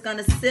 I'm just going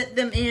to sit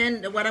them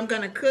in, what I'm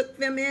going to cook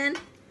them in.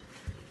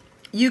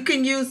 You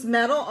can use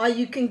metal or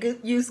you can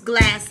use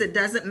glass. It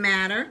doesn't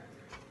matter.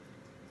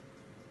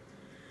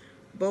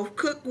 Both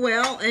cook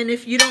well. And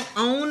if you don't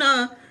own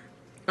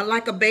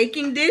like a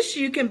baking dish,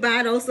 you can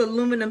buy those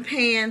aluminum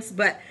pans,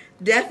 but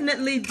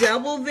definitely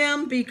double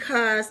them,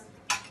 because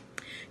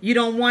You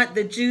don't want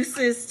the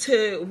juices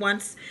to,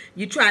 once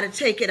you try to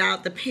take it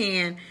out the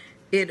pan,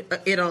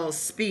 it'll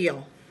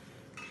spill.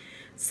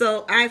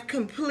 So I've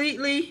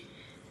completely,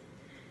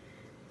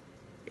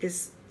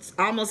 it's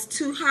almost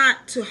too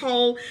hot to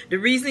hold. The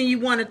reason you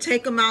want to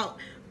take them out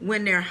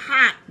when they're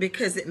hot,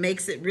 because it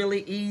makes it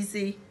really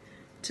easy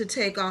to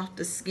take off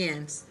the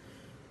skins.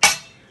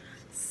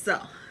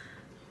 So,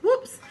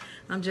 whoops,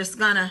 I'm just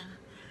gonna,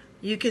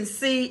 you can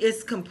see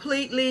it's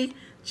completely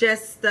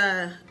just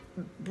the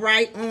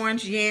bright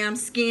orange yam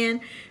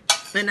skin.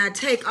 And I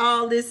take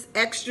all this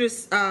extra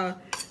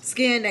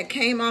skin that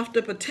came off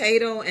the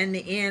potato and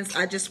the ends,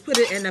 I just put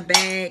it in a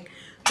bag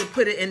to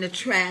put it in the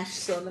trash.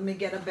 So let me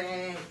get a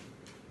bag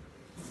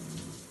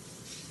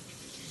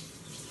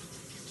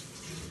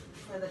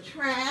for the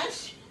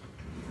trash.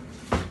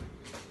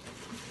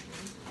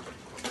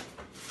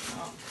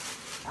 Oh,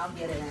 I'll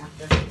get it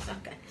after.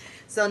 Okay.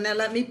 So now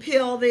let me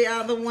peel the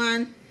other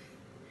one.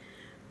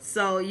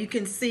 So you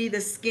can see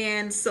the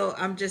skin. So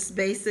I'm just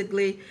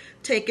basically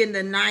taking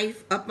the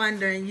knife up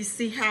under, and you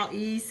see how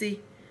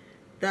easy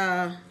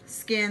the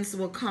skins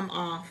will come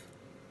off.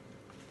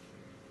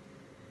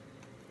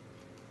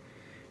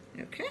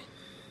 Okay.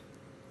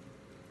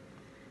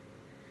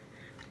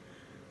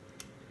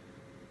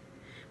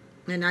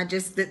 And I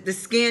just, the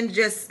skin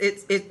just,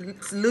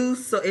 it's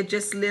loose, so it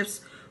just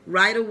lifts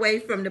right away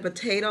from the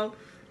potato.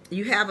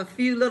 You have a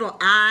few little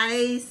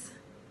eyes,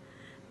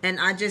 and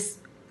I just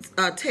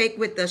take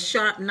with the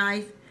sharp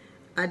knife,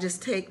 I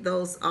just take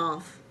those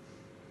off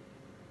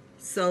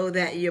so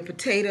that your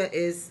potato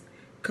is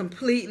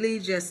completely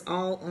just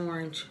all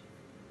orange.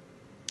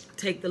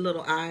 Take the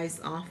little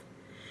eyes off.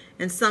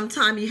 And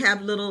sometimes you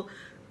have little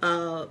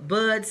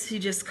buds, you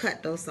just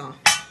cut those off.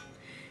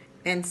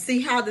 And see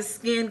how the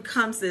skin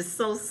comes, is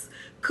so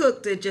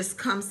cooked, it just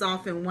comes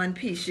off in one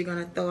piece. You're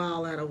gonna throw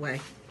all that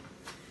away.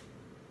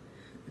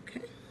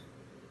 Okay.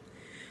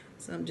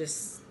 So I'm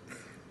just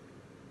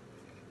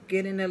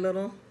getting a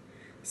little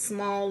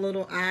small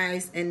little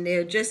eyes, and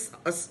they're just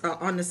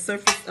on the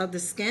surface of the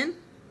skin.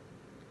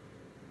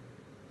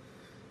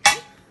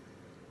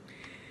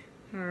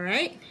 All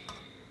right.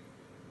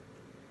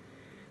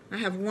 I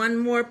have one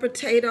more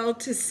potato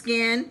to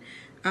skin.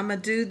 I'm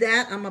gonna do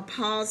that. I'm gonna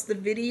pause the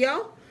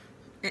video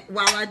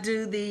while I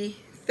do the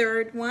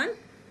third one.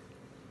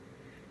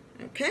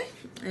 Okay,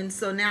 and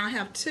so now I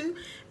have two,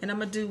 and I'm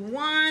gonna do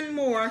one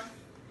more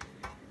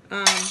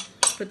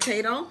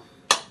potato.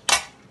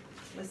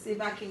 Let's see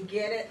if I can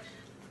get it.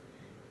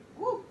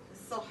 Woo,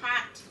 it's so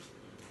hot.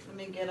 Let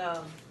me get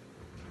a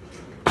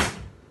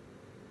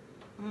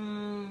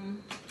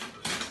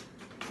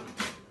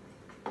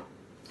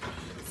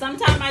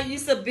sometimes I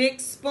use a big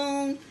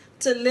spoon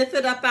to lift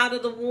it up out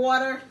of the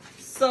water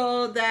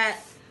so that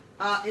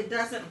it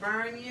doesn't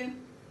burn you,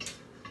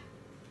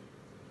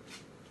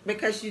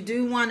 because you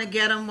do want to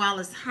get them while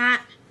it's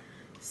hot.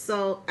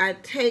 So I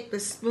take the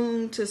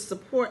spoon to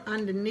support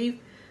underneath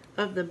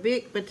of the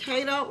big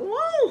potato.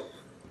 Woo!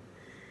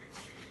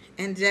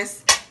 And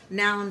just,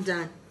 now I'm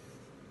done.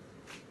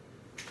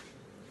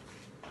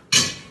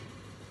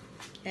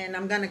 And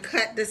I'm going to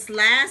cut this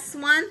last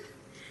one,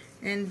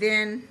 and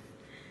then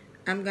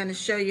I'm going to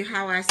show you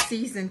how I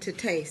season to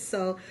taste.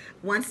 So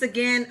once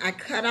again, I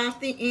cut off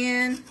the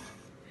end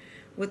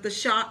with a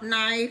sharp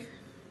knife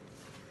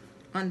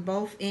on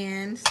both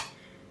ends.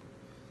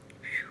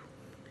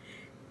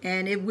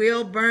 And it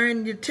will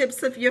burn the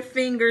tips of your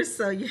fingers,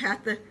 so you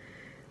have to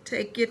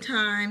take your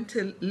time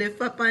to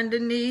lift up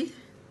underneath.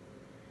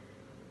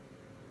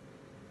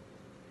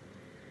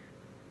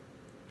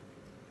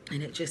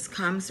 And it just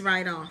comes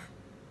right off.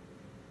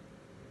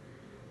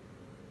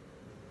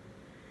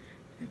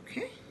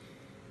 Okay.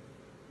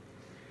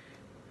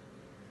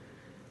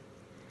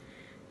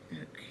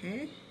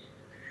 Okay.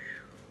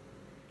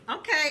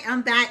 Okay,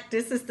 I'm back.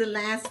 This is the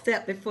last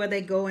step before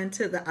they go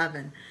into the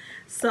oven.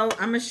 So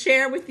I'm going to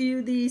share with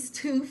you these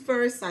two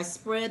first. I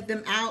spread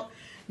them out.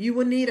 You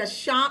will need a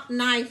sharp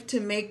knife to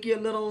make your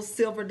little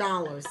silver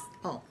dollars.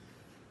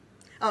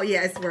 Oh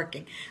yeah, it's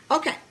working.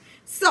 Okay,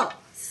 so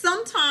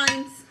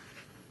sometimes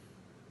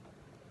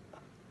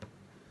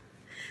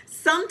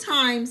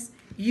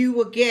you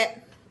will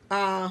get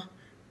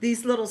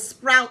these little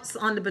sprouts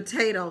on the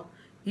potato.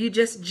 You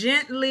just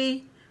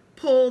gently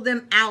pull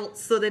them out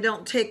so they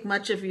don't take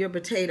much of your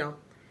potato.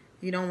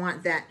 You don't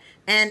want that.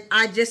 And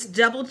I just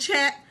double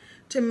check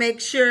to make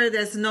sure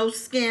there's no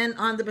skin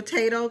on the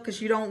potato,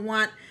 because you don't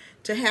want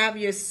to have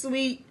your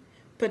sweet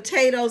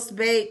potatoes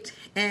baked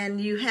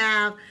and you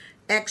have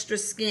extra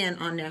skin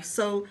on there.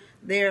 So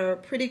they're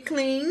pretty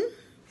clean.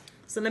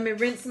 So let me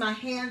rinse my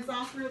hands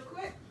off real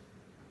quick.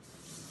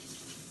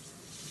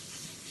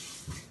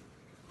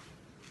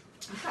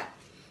 Okay.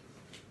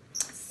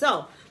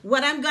 So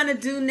what I'm going to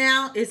do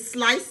now is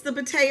slice the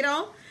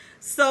potato.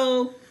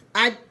 So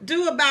I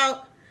do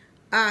about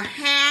a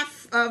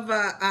half of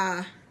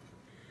a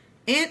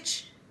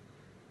inch,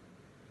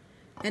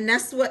 and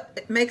that's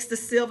what makes the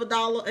silver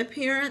dollar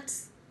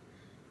appearance.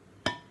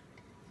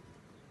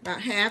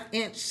 About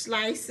half-inch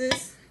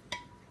slices.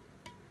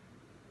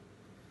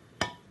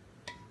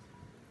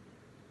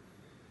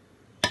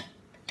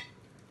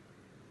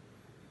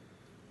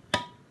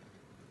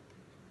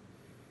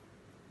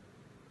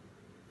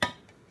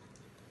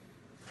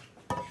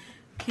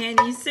 Can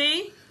you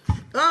see?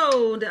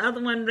 Oh, the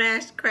other one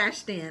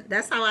crashed in.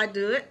 That's how I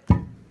do it.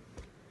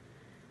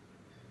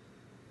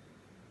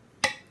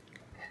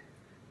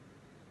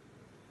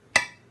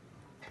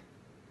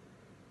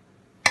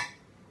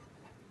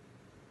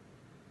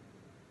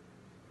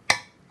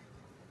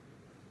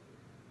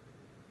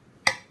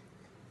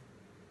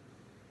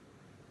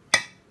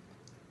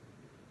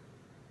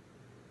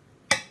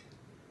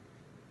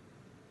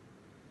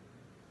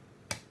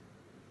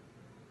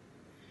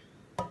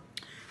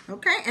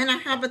 Okay, and I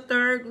have a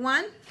third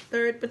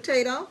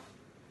potato.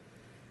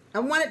 I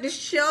wanted to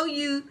show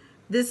you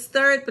this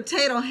third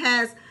potato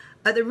has,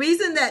 the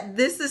reason that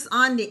this is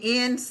on the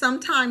end,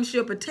 sometimes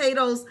your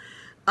potatoes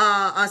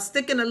are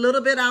sticking a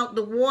little bit out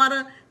the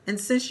water, and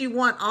since you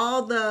want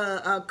all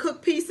the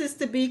cooked pieces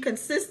to be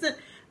consistent,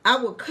 I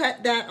will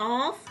cut that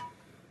off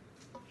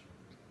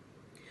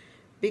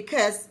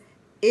because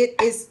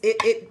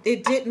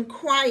it didn't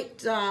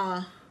quite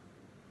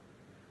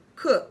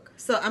cook.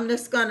 So I'm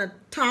just gonna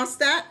toss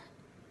that,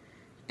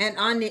 and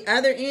on the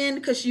other end,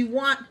 because you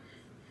want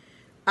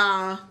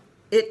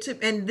it to,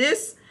 and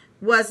this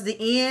was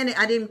the end.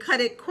 I didn't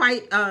cut it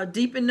quite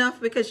deep enough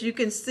because you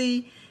can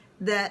see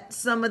that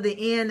some of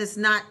the end is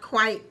not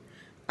quite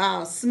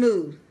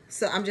smooth.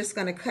 So I'm just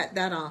gonna cut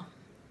that off.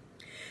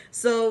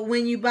 So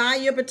when you buy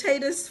your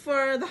potatoes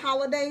for the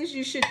holidays,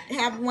 you should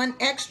have one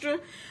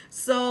extra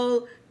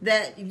so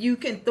that you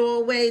can throw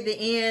away the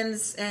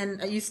ends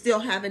and you still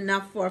have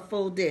enough for a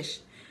full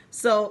dish.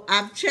 So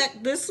I've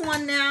checked this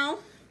one now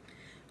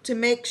to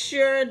make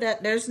sure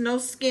that there's no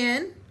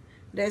skin.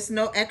 There's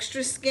no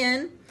extra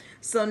skin.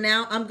 So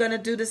now I'm gonna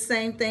do the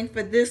same thing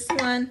for this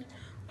one.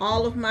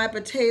 All of my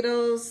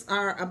potatoes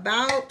are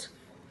about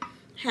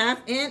 1/2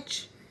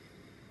 inch.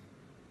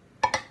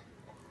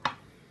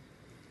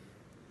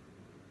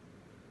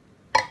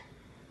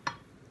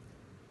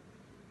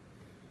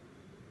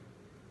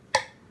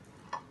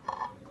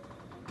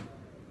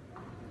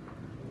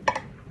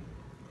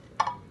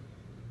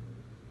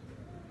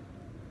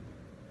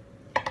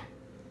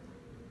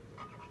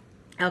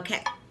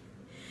 Okay,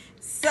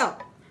 so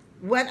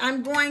what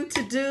I'm going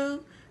to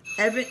do,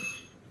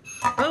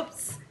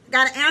 oops,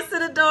 gotta answer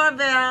the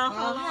doorbell.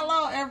 Well,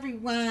 hello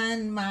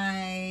everyone.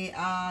 My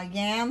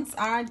yams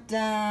are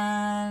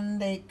done.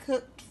 They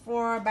cooked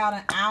for about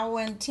 1 hour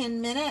and 10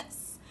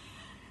 minutes.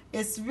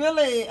 It's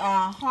really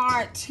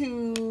hard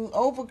to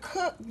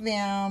overcook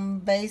them.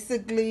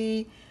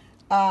 Basically,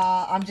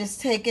 I'm just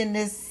taking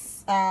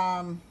this,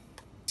 oh,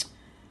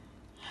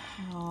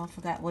 I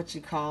forgot what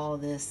you call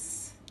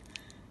this.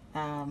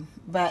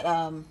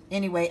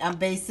 Anyway, I'm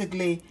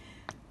basically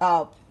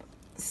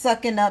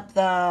sucking up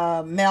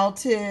the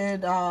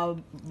melted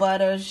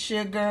butter,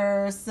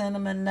 sugar,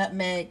 cinnamon,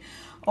 nutmeg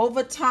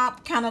over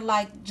top, kind of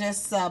like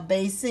just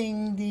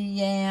basting the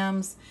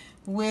yams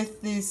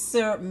with the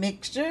syrup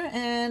mixture,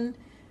 and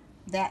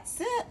that's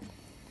it.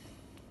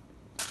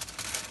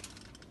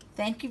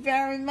 Thank you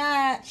very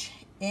much.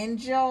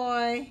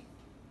 Enjoy.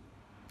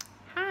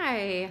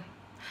 Hi,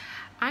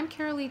 I'm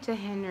Carolita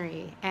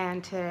Henry,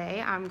 and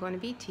today I'm going to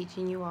be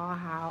teaching you all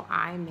how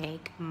I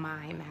make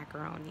my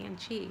macaroni and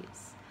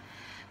cheese.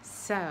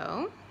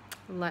 So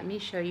let me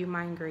show you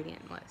my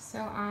ingredient list. So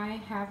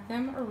I have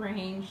them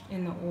arranged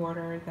in the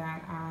order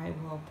that I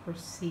will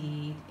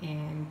proceed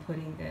in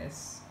putting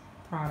this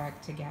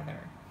product together.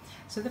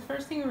 So the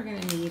first thing we're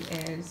going to need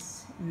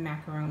is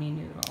macaroni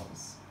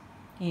noodles,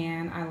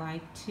 and I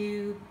like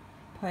to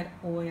put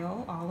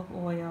oil, olive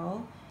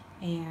oil,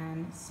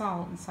 and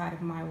salt inside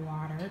of my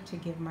water to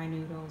give my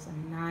noodles a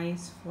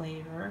nice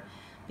flavor,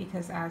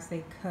 because as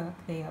they cook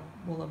they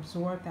will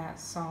absorb that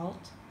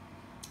salt,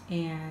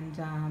 and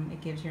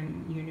it gives your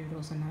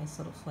noodles a nice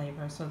little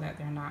flavor so that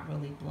they're not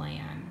really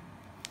bland.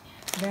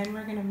 Then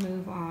we're going to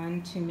move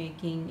on to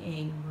making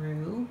a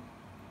roux,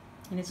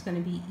 and it's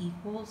going to be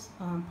equal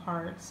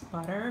parts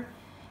butter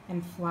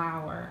and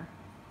flour.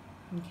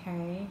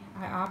 Okay,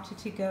 I opted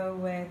to go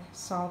with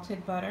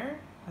salted butter,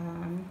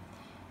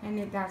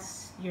 and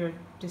that's your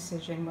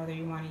decision whether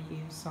you want to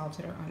use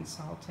salted or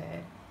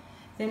unsalted.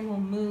 Then we'll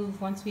move,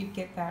 once we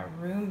get that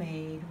roux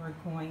made, we're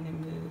going to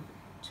move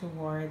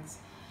towards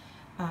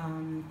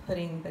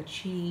putting the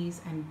cheese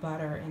and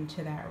butter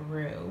into that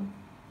roux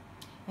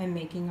and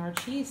making our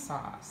cheese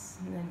sauce.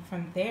 And then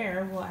from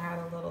there we'll add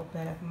a little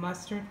bit of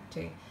mustard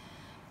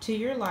to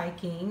your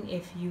liking.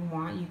 If you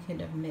want, you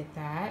can omit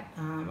that.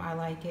 I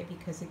like it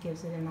because it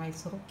gives it a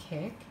nice little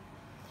kick.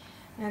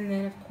 And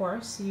then of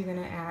course you're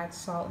going to add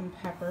salt and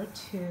pepper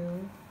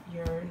to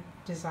your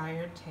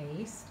desired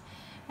taste.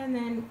 And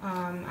then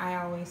I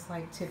always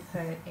like to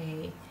put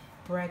a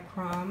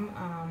breadcrumb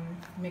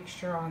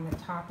mixture on the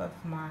top of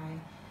my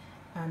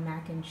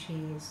mac and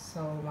cheese,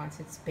 so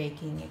once it's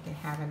baking it can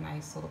have a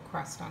nice little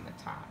crust on the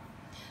top.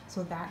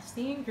 So that's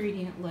the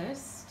ingredient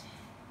list,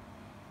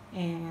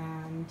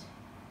 and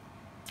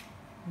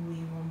we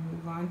will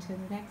move on to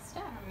the next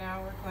step.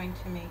 Now we're going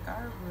to make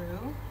our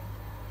roux,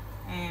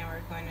 and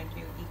we're going to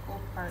do equal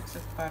parts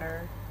of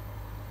butter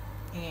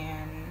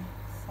and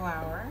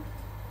flour,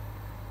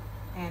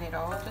 and it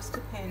all just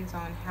depends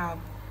on how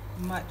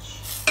much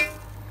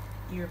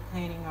you're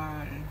planning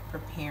on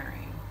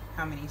preparing,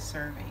 how many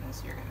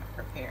servings you're going to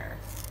prepare.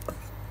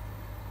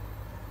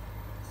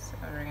 So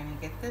we're going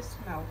to get this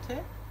melted.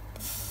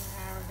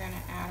 Now we're going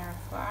to add our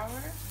flour,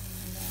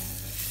 and then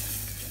we're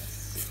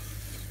just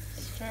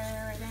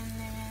stir it in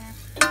there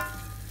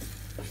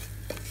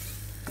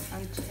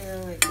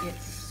until it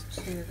gets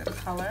to the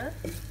color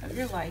of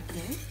your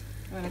liking.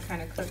 I'm going to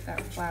kind of cook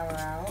that flour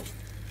out,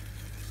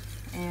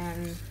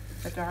 and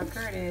the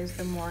darker it is,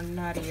 the more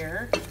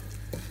nuttier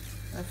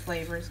the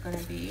flavor is going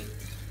to be,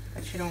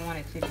 but you don't want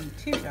it to be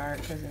too dark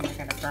because then you're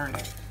going to burn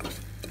it.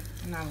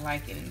 And I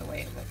like it in the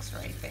way it looks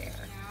right there.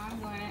 Now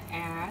I'm going to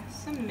add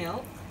some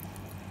milk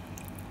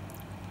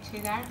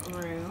to that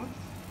roux,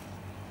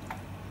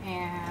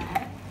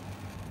 and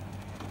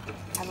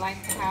I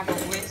like to have a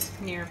whisk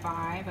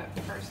nearby,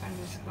 but first I'm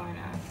just going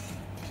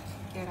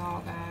to get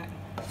all that.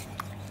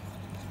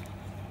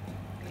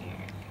 There you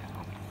go.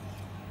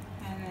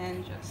 And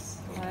then just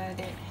let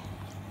it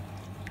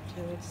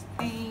do its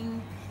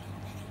thing.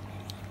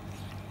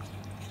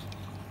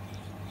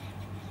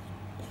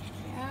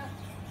 Yeah,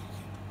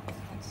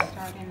 it's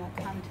starting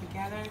to come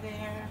together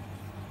there.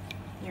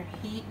 Your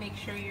heat, make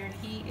sure your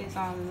heat is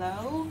on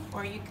low,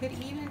 or you could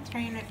even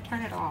turn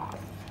it off,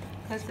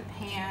 because the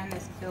pan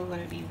is still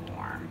going to be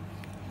warm.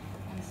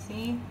 And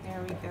see,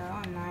 there we go,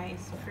 a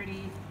nice,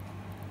 pretty,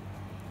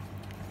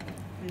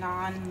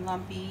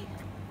 non-lumpy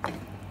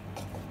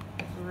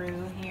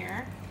roux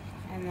here.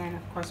 And then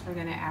of course we're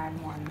going to add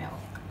more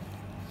milk.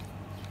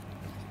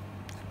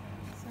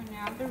 So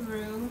now the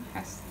roux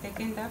has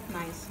thickened up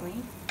nicely,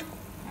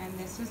 and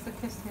this is the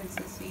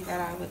consistency that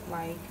I would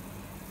like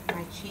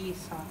my cheese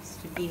sauce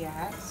to be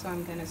at. So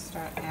I'm going to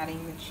start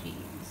adding the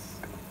cheese.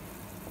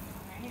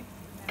 Alright,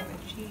 now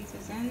the cheese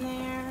is in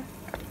there,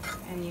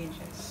 and you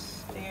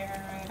just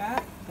stir it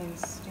up and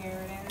stir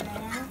it in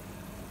there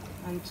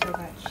until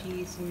that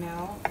cheese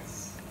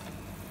melts.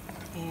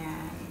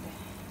 And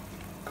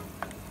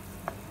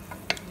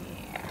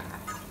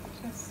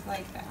just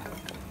like that.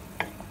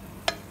 Now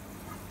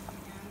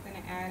I'm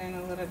going to add in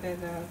a little bit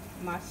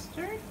of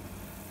mustard,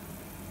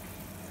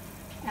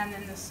 and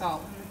then the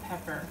salt and the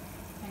pepper.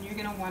 And you're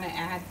going to want to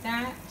add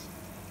that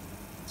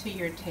to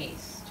your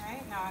taste.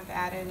 Alright, now I've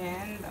added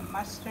in the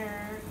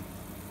mustard,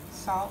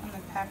 salt, and the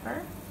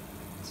pepper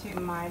to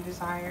my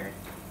desired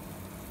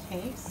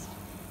taste.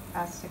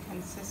 That's the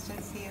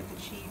consistency of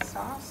the cheese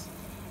sauce.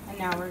 And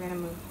now we're going to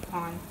move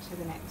on to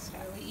the next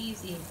step. Really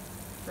easy.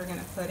 We're going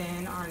to put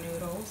in our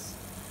noodles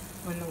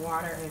when the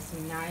water is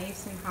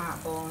nice and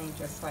hot, boiling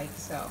just like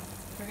so.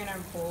 We're going to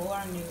boil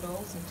our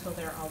noodles until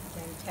they're al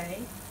dente,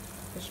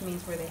 which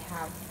means where they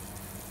have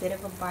a bit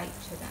of a bite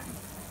to them,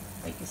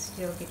 but you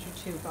still get your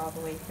tube all the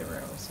way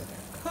through. So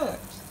they're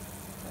cooked,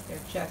 but they're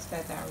just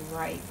at that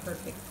right,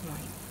 perfect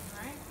point.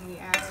 Alright, we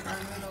added our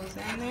noodles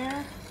in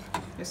there.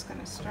 Just going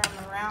to stir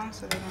them around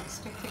so they don't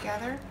stick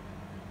together,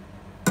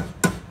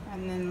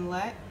 and then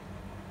let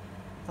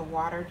the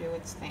water do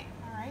its thing.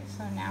 Alright,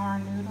 so now our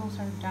noodles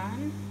are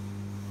done,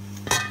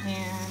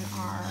 and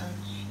our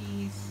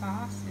cheese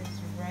sauce is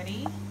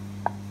ready.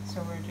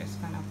 So we're just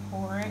going to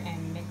pour it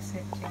and mix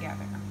it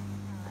together.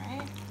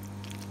 Alright,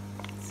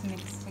 it's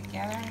mixed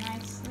together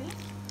nicely.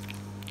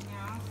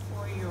 Now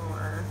for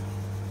your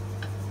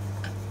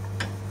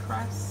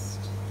crust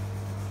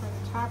for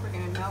the top, we're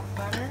going to melt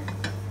butter,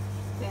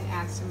 then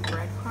add some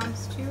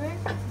breadcrumbs to it,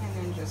 and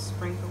then just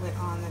sprinkle it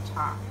on the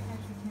top. As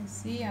you can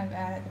see, I've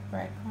added the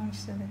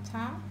breadcrumbs to the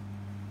top,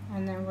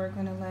 and then we're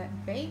going to let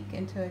it bake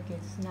until it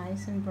gets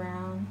nice and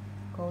brown,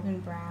 golden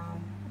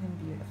brown, and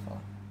beautiful.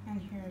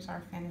 And here's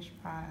our finished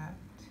product.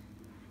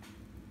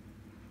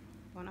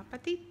 Bon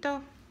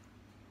appetito!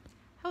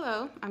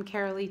 Hello, I'm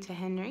Casserole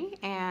Henry,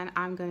 and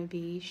I'm going to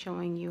be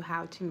showing you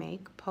how to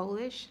make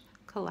Polish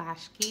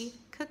Kolaczki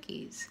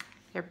cookies.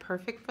 They're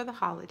perfect for the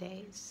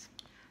holidays.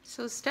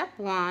 So step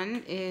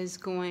one is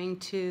going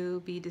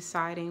to be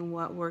deciding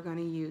what we're going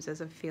to use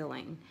as a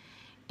filling.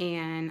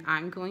 And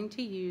I'm going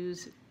to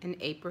use an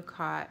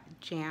apricot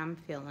jam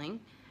filling.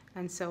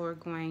 And so we're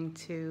going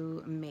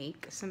to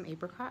make some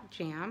apricot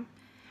jam.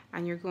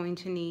 And you're going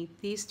to need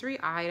these 3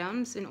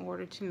 items in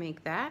order to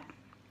make that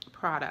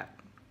product.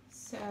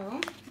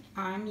 So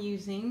I'm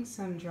using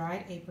some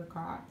dried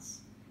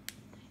apricots,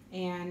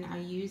 and I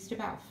used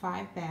about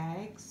 5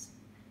 bags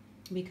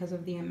because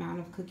of the amount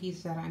of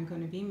cookies that I'm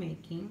going to be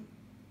making.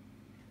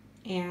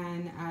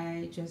 And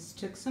I just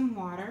took some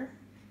water,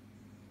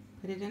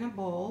 put it in a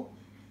bowl,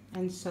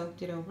 and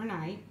soaked it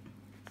overnight.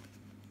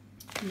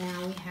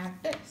 Now we have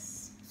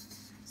this.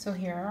 So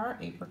here are our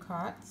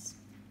apricots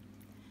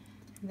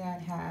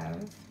that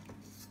have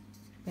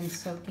been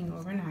soaking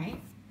overnight.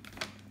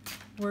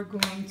 We're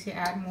going to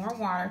add more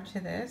water to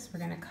this. We're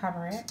going to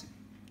cover it.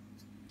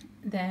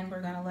 Then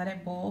we're going to let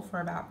it boil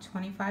for about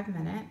 25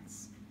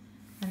 minutes.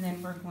 And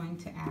then we're going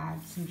to add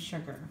some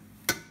sugar.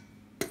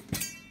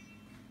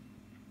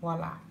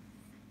 Voila.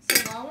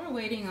 So while we're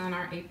waiting on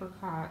our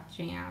apricot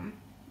jam,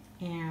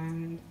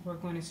 and we're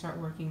going to start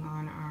working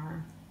on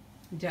our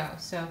dough.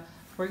 So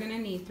we're going to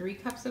need 3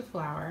 cups of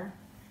flour,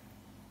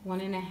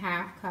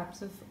 1.5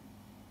 cups of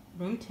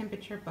room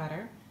temperature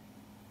butter,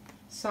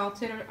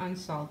 salted or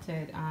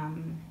unsalted,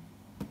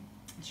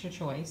 it's your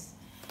choice,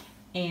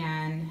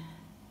 and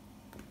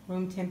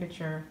room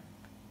temperature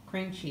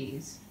cream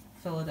cheese.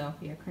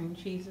 Philadelphia cream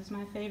cheese is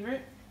my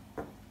favorite.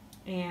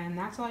 And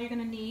that's all you're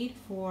gonna need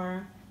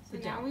for the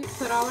dough. Now we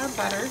put all our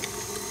butter,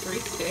 3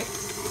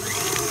 sticks,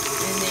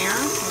 in there.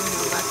 We're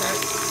gonna let that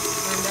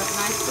blend up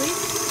nicely.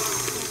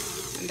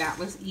 And that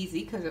was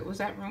easy because it was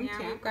at room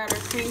temp. We've got our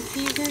cream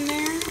cheese in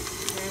there,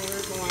 and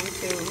we're going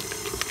to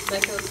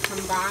let those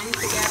combine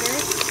together.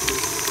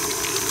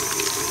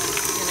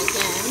 And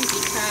again,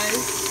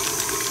 because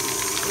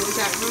it was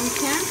at room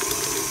temp,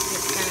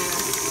 it's gonna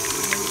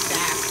move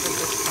fast with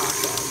this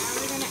process. Now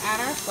we're gonna add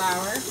our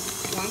flour,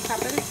 1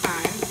 cup at a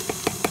time,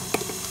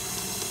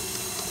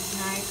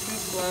 nice and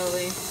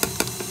slowly.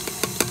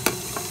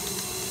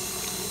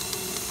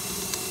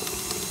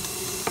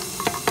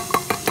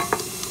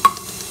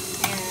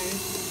 And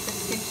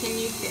just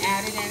continue to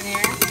add it in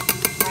there,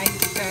 like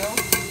so,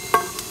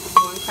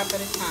 1 cup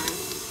at a time.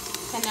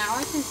 And now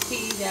I can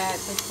see that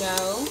the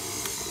dough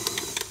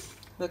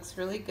looks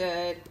really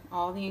good.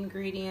 All the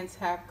ingredients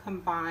have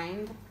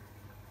combined.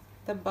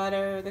 The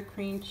butter, the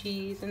cream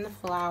cheese, and the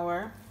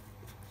flour.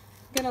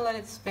 I'm gonna let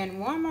it spin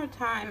one more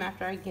time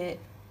after I get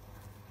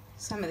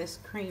some of this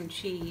cream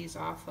cheese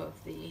off of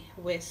the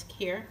whisk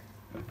here.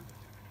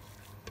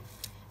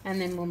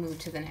 And then we'll move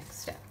to the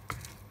next step.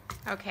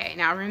 Okay,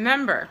 now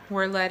remember,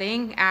 we're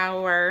letting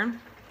our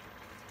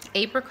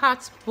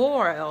apricots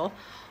boil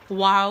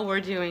while we're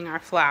doing our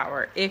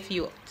flour, if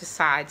you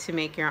decide to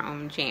make your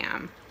own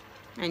jam.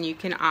 And you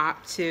can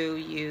opt to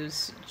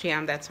use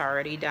jam that's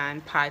already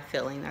done, pie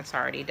filling that's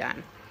already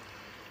done.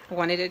 I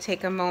wanted to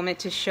take a moment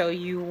to show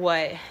you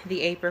what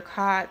the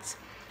apricots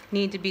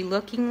need to be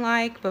looking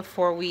like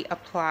before we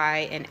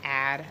apply and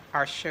add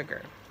our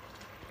sugar.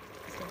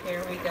 So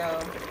here we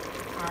go.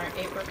 Our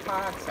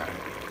apricots are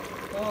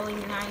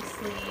boiling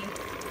nicely.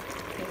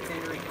 They've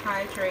been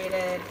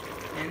rehydrated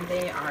and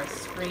they are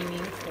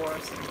screaming for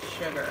some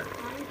sugar.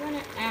 I'm going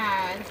to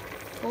add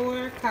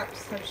 4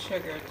 cups of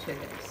sugar to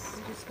this.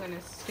 I'm just going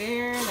to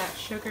stir that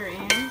sugar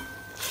in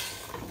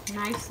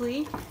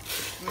nicely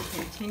and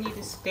continue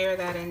to stir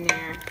that in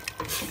there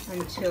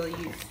until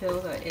you feel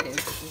that it is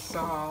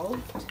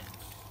dissolved.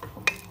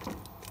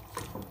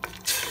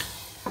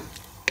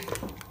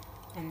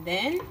 And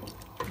then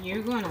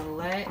you're going to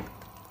let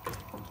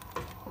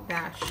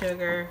that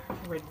sugar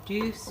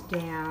reduce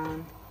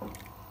down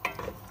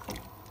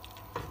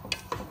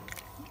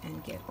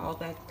and get all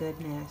that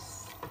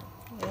goodness,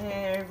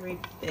 every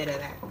bit of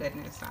that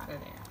goodness out of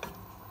there.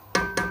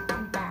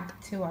 Back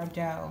to our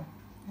dough.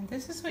 And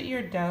this is what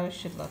your dough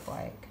should look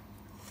like.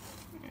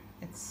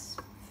 It's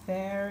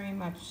very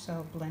much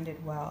so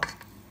blended well.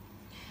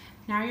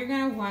 Now you're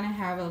going to want to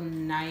have a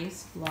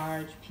nice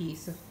large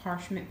piece of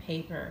parchment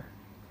paper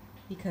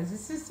because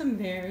this is some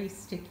very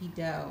sticky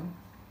dough.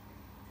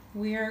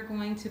 We are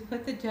going to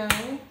put the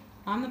dough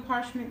on the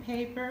parchment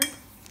paper.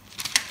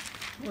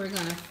 We're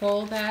going to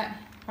fold that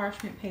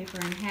parchment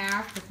paper in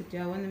half with the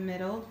dough in the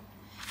middle,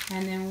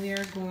 and then we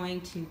are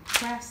going to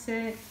press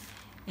it,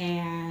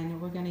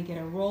 and we're going to get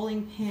a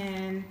rolling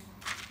pin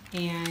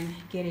and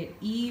get it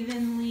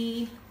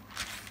evenly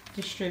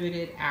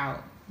distributed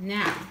out.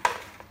 Now,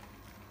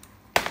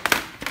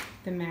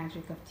 the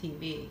magic of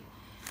TV.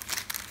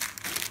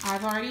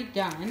 I've already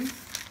done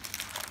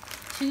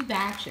 2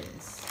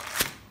 batches,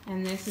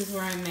 and this is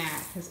where I'm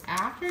at, because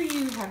after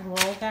you have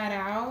rolled that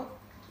out,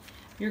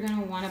 you're going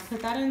to want to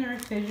put that in the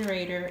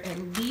refrigerator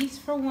at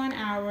least for 1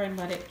 hour and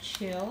let it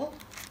chill,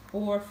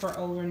 or for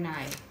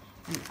overnight.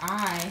 And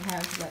I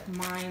have let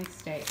mine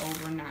stay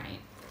overnight.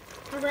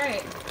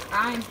 Alright,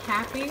 I'm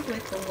happy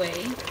with the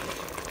way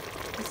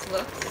this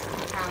looks,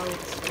 how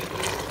it's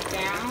reduced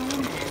down,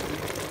 and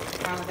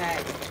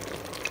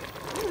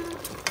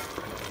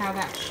how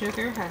that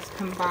sugar has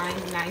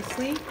combined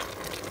nicely.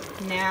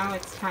 Now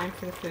it's time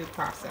for the food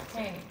process.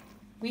 Okay,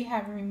 we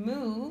have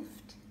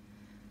removed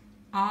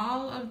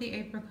all of the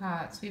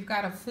apricots. We've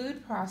got a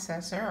food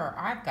processor, or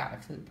I've got a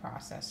food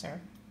processor,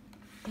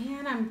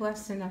 and I'm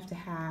blessed enough to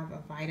have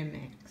a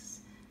Vitamix.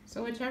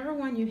 So whichever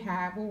one you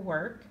have will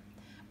work,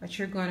 but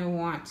you're going to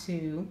want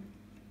to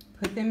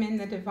put them in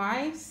the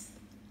device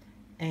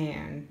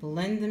and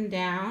blend them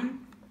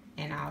down,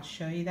 and I'll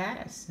show you that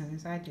as soon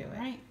as I do it.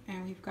 Right,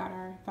 and we've got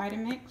our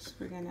Vitamix.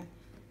 We're going to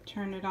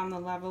turn it on the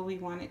level we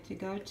want it to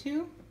go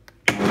to.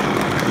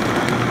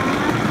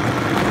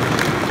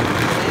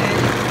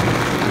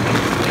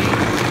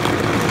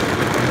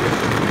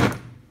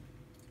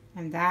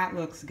 And that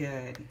looks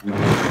good.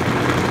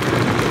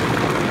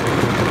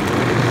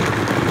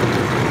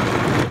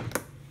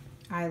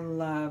 I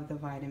love the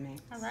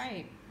Vitamix. All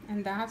right,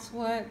 and that's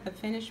what the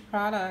finished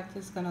product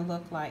is going to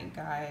look like,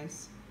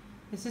 guys.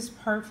 This is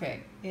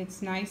perfect.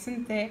 It's nice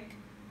and thick,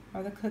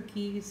 are the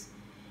cookies,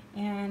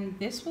 and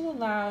this will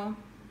allow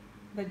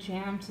the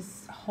jam to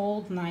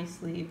hold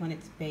nicely when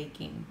it's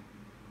baking.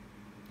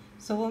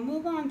 So we'll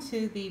move on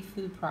to the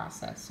food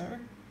processor,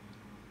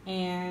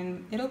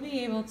 and it'll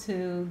be able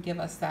to give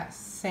us that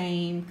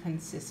same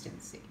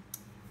consistency.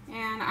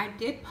 And I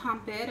did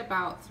pump it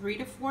about 3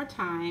 to 4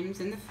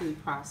 times in the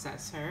food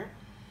processor.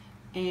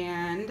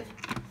 And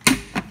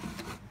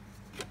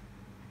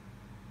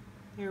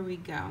there we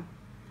go.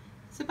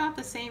 It's about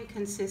the same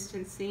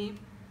consistency.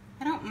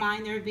 I don't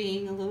mind there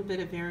being a little bit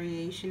of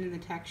variation in the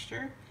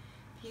texture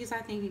because I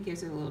think it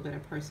gives it a little bit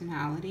of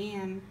personality,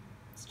 and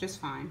it's just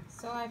fine.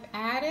 So I've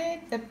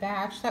added the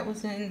batch that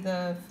was in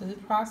the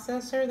food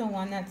processor, the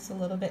one that's a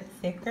little bit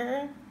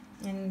thicker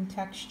in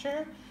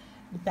texture,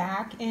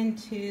 back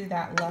into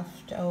that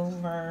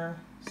leftover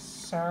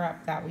syrup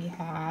that we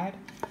had,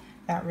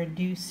 that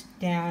reduced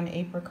down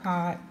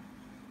apricot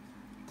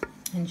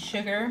and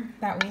sugar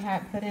that we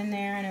had put in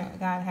there, and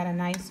it had a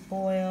nice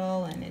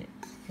boil and it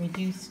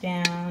reduced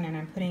down, and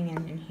I'm putting it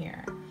in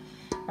here.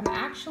 I'm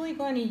actually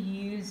going to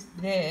use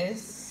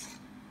this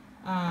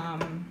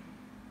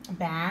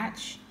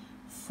batch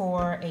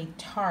for a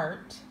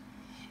tart,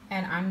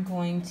 and I'm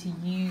going to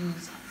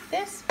use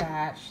this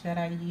batch that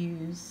I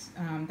use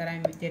that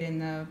I did in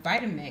the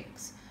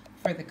Vitamix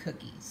for the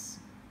cookies.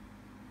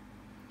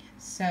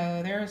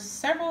 So there are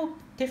several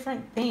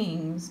different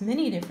things,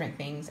 many different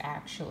things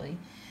actually,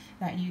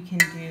 that you can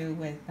do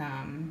with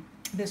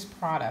this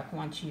product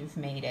once you've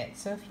made it.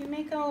 So if you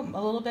make a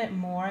little bit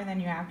more than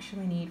you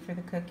actually need for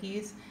the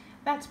cookies,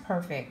 that's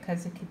perfect,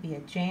 because it could be a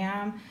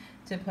jam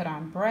to put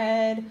on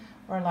bread,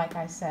 or like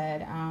I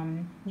said,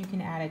 you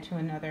can add it to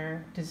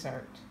another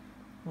dessert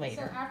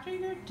later. So after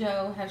your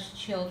dough has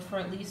chilled for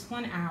at least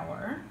 1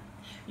 hour,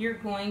 you're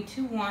going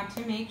to want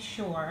to make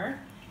sure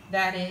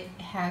that it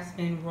has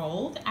been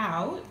rolled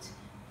out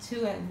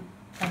to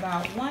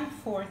about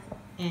 1/4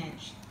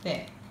 inch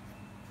thick.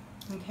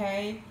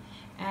 Okay,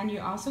 and you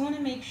also want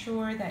to make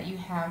sure that you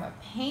have a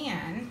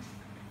pan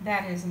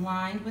that is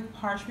lined with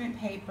parchment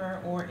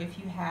paper, or if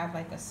you have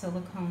like a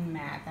silicone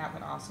mat, that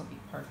would also be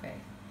perfect.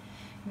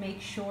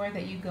 Make sure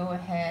that you go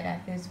ahead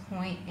at this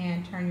point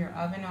and turn your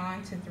oven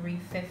on to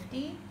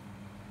 350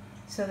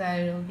 so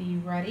that it'll be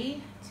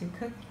ready to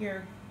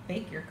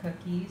bake your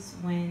cookies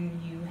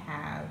when you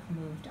have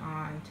moved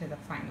on to the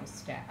final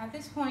step. At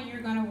this point,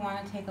 you're going to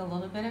want to take a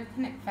little bit of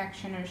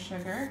confectioner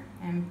sugar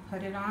and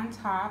put it on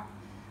top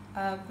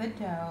of the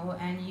dough,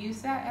 and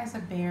use that as a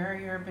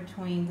barrier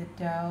between the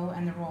dough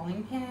and the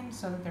rolling pin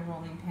so that the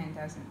rolling pin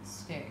doesn't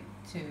stick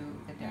to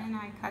the dough. And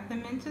I cut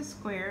them into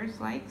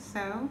squares like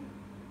so.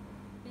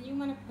 Then you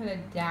want to put a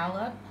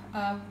dollop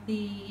of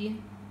the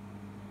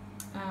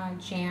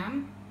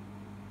jam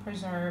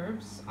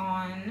preserves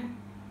on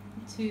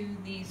to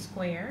the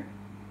square,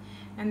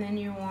 and then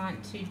you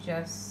want to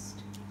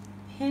just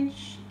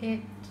pinch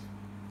it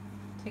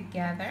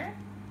together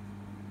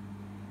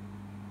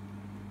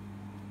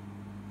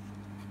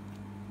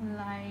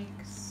like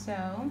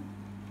so.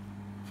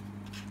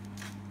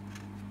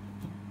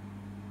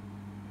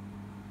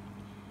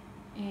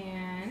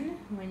 And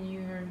when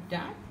you're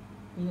done,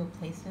 you'll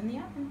place it in the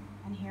oven.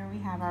 And here we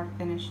have our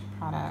finished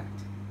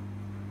product.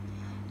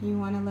 You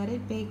want to let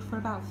it bake for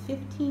about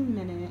 15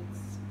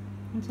 minutes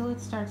until it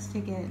starts to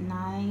get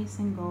nice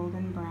and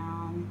golden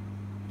brown.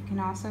 You can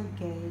also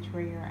gauge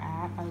where you're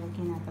at by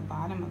looking at the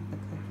bottom of the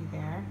cookie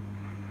there.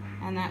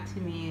 And that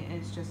to me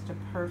is just a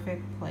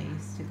perfect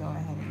place to go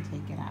ahead and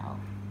take it out.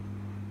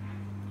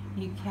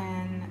 You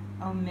can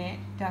omit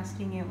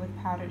dusting it with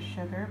powdered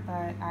sugar,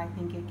 but I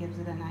think it gives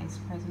it a nice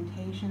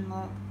presentation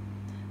look,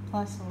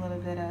 plus a little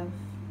bit of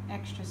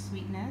extra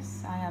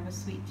sweetness. I have a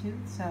sweet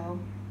tooth, so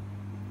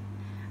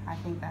I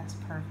think that's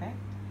perfect.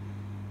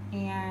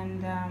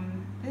 And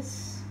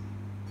this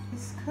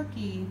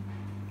cookie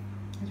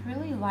is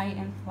really light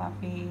and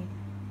fluffy.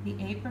 The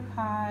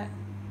apricot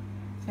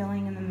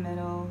filling in the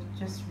middle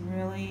just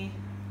really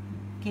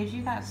gives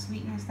you that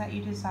sweetness that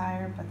you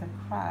desire, but the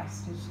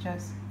crust is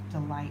just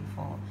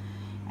delightful,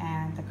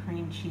 and the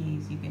cream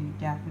cheese, you can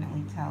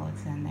definitely tell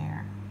it's in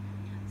there.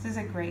 This is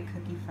a great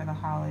cookie for the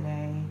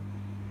holiday,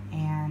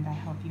 and I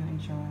hope you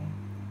enjoy.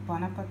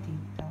 Buon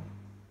appetito.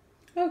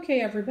 Okay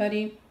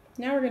everybody,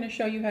 now we're going to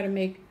show you how to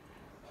make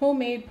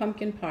homemade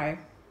pumpkin pie.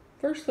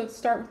 First, let's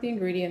start with the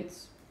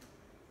ingredients.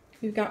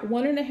 We've got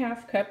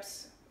 1½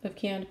 cups of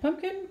canned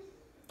pumpkin,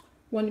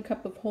 1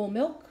 cup of whole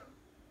milk,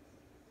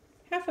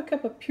 ½ a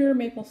cup of pure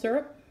maple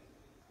syrup,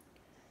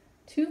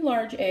 2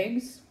 large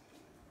eggs.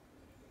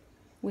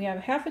 We have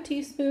 ½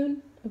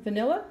 teaspoon of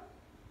vanilla,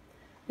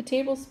 a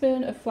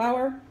tablespoon of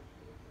flour,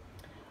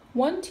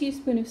 1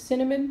 teaspoon of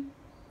cinnamon,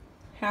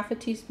 ½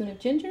 teaspoon of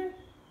ginger,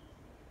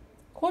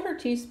 1/4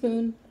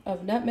 teaspoon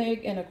of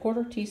nutmeg, and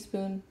 1/4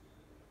 teaspoon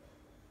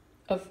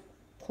of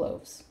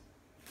cloves.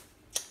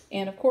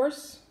 And of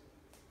course,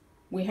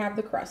 we have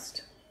the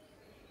crust.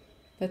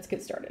 Let's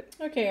get started.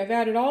 Okay, I've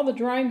added all the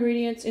dry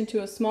ingredients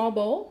into a small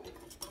bowl,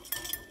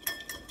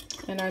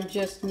 and I'm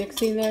just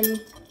mixing them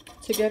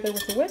together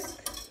with a whisk.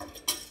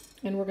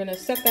 And we're going to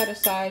set that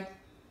aside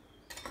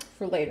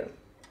for later.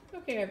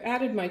 Okay, I've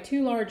added my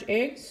 2 large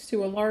eggs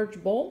to a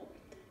large bowl,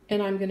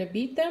 and I'm going to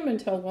beat them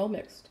until well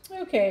mixed.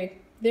 Okay,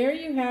 there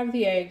you have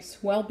the eggs,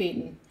 well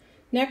beaten.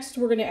 Next,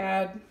 we're going to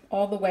add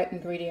all the wet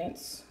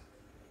ingredients.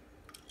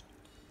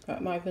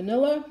 Got my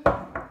vanilla,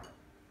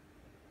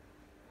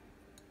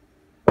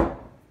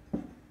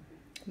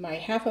 my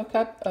half a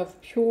cup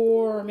of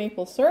pure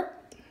maple syrup.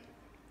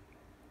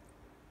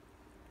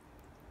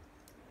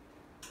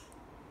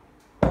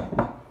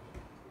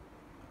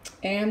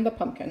 And the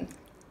pumpkin.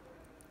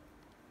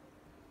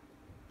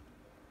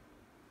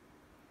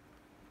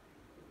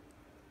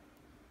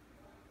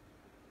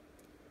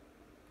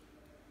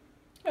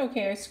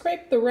 Okay, I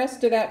scraped the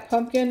rest of that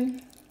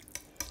pumpkin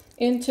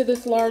into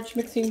this large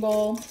mixing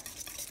bowl,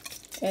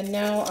 and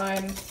now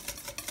I'm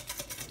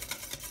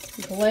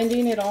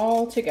blending it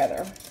all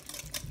together.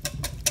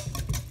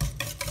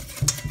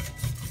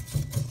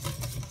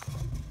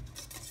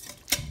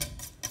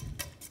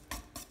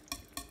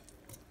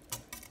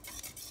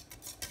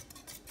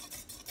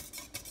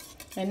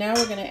 And now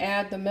we're going to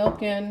add the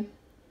milk in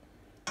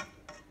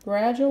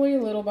gradually,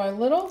 little by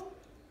little.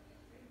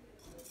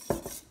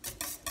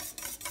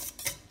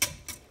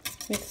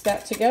 Mix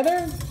that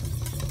together.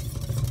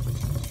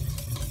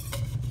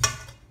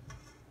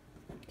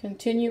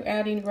 Continue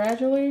adding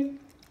gradually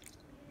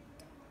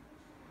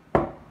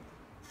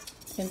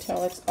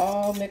until it's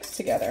all mixed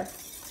together.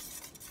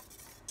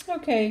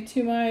 Okay,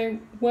 to my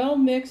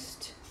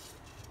well-mixed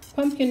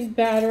pumpkin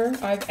batter,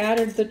 I've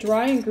added the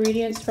dry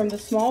ingredients from the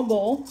small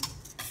bowl.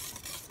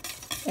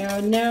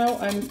 And now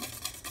I'm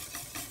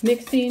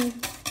mixing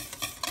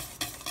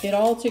it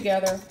all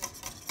together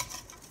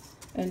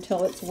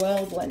until it's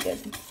well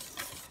blended.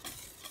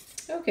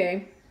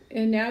 Okay,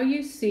 and now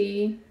you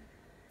see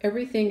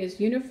everything is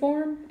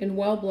uniform and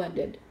well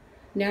blended.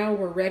 Now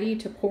we're ready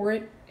to pour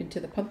it into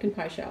the pumpkin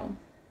pie shell.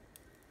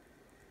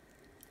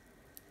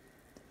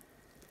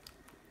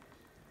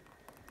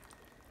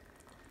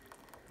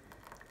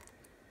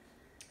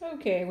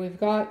 Okay, we've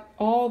got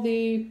all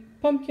the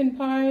pumpkin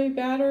pie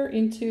batter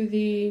into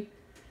the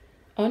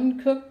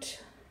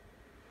uncooked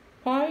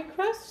pie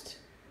crust.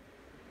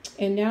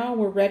 And now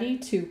we're ready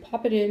to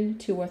pop it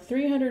into a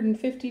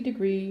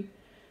 350-degree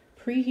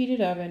preheated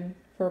oven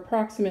for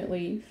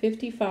approximately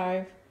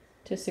 55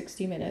 to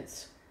 60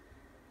 minutes.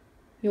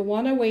 You'll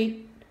want to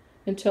wait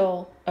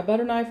until a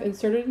butter knife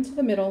inserted into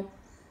the middle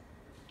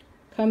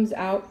comes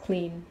out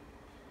clean.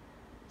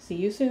 See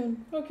you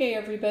soon. Okay,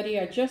 everybody,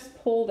 I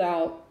just pulled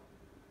out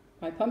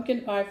my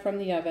pumpkin pie from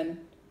the oven,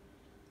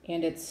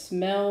 and it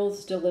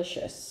smells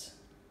delicious.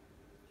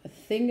 A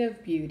thing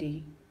of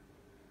beauty.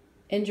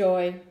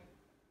 Enjoy.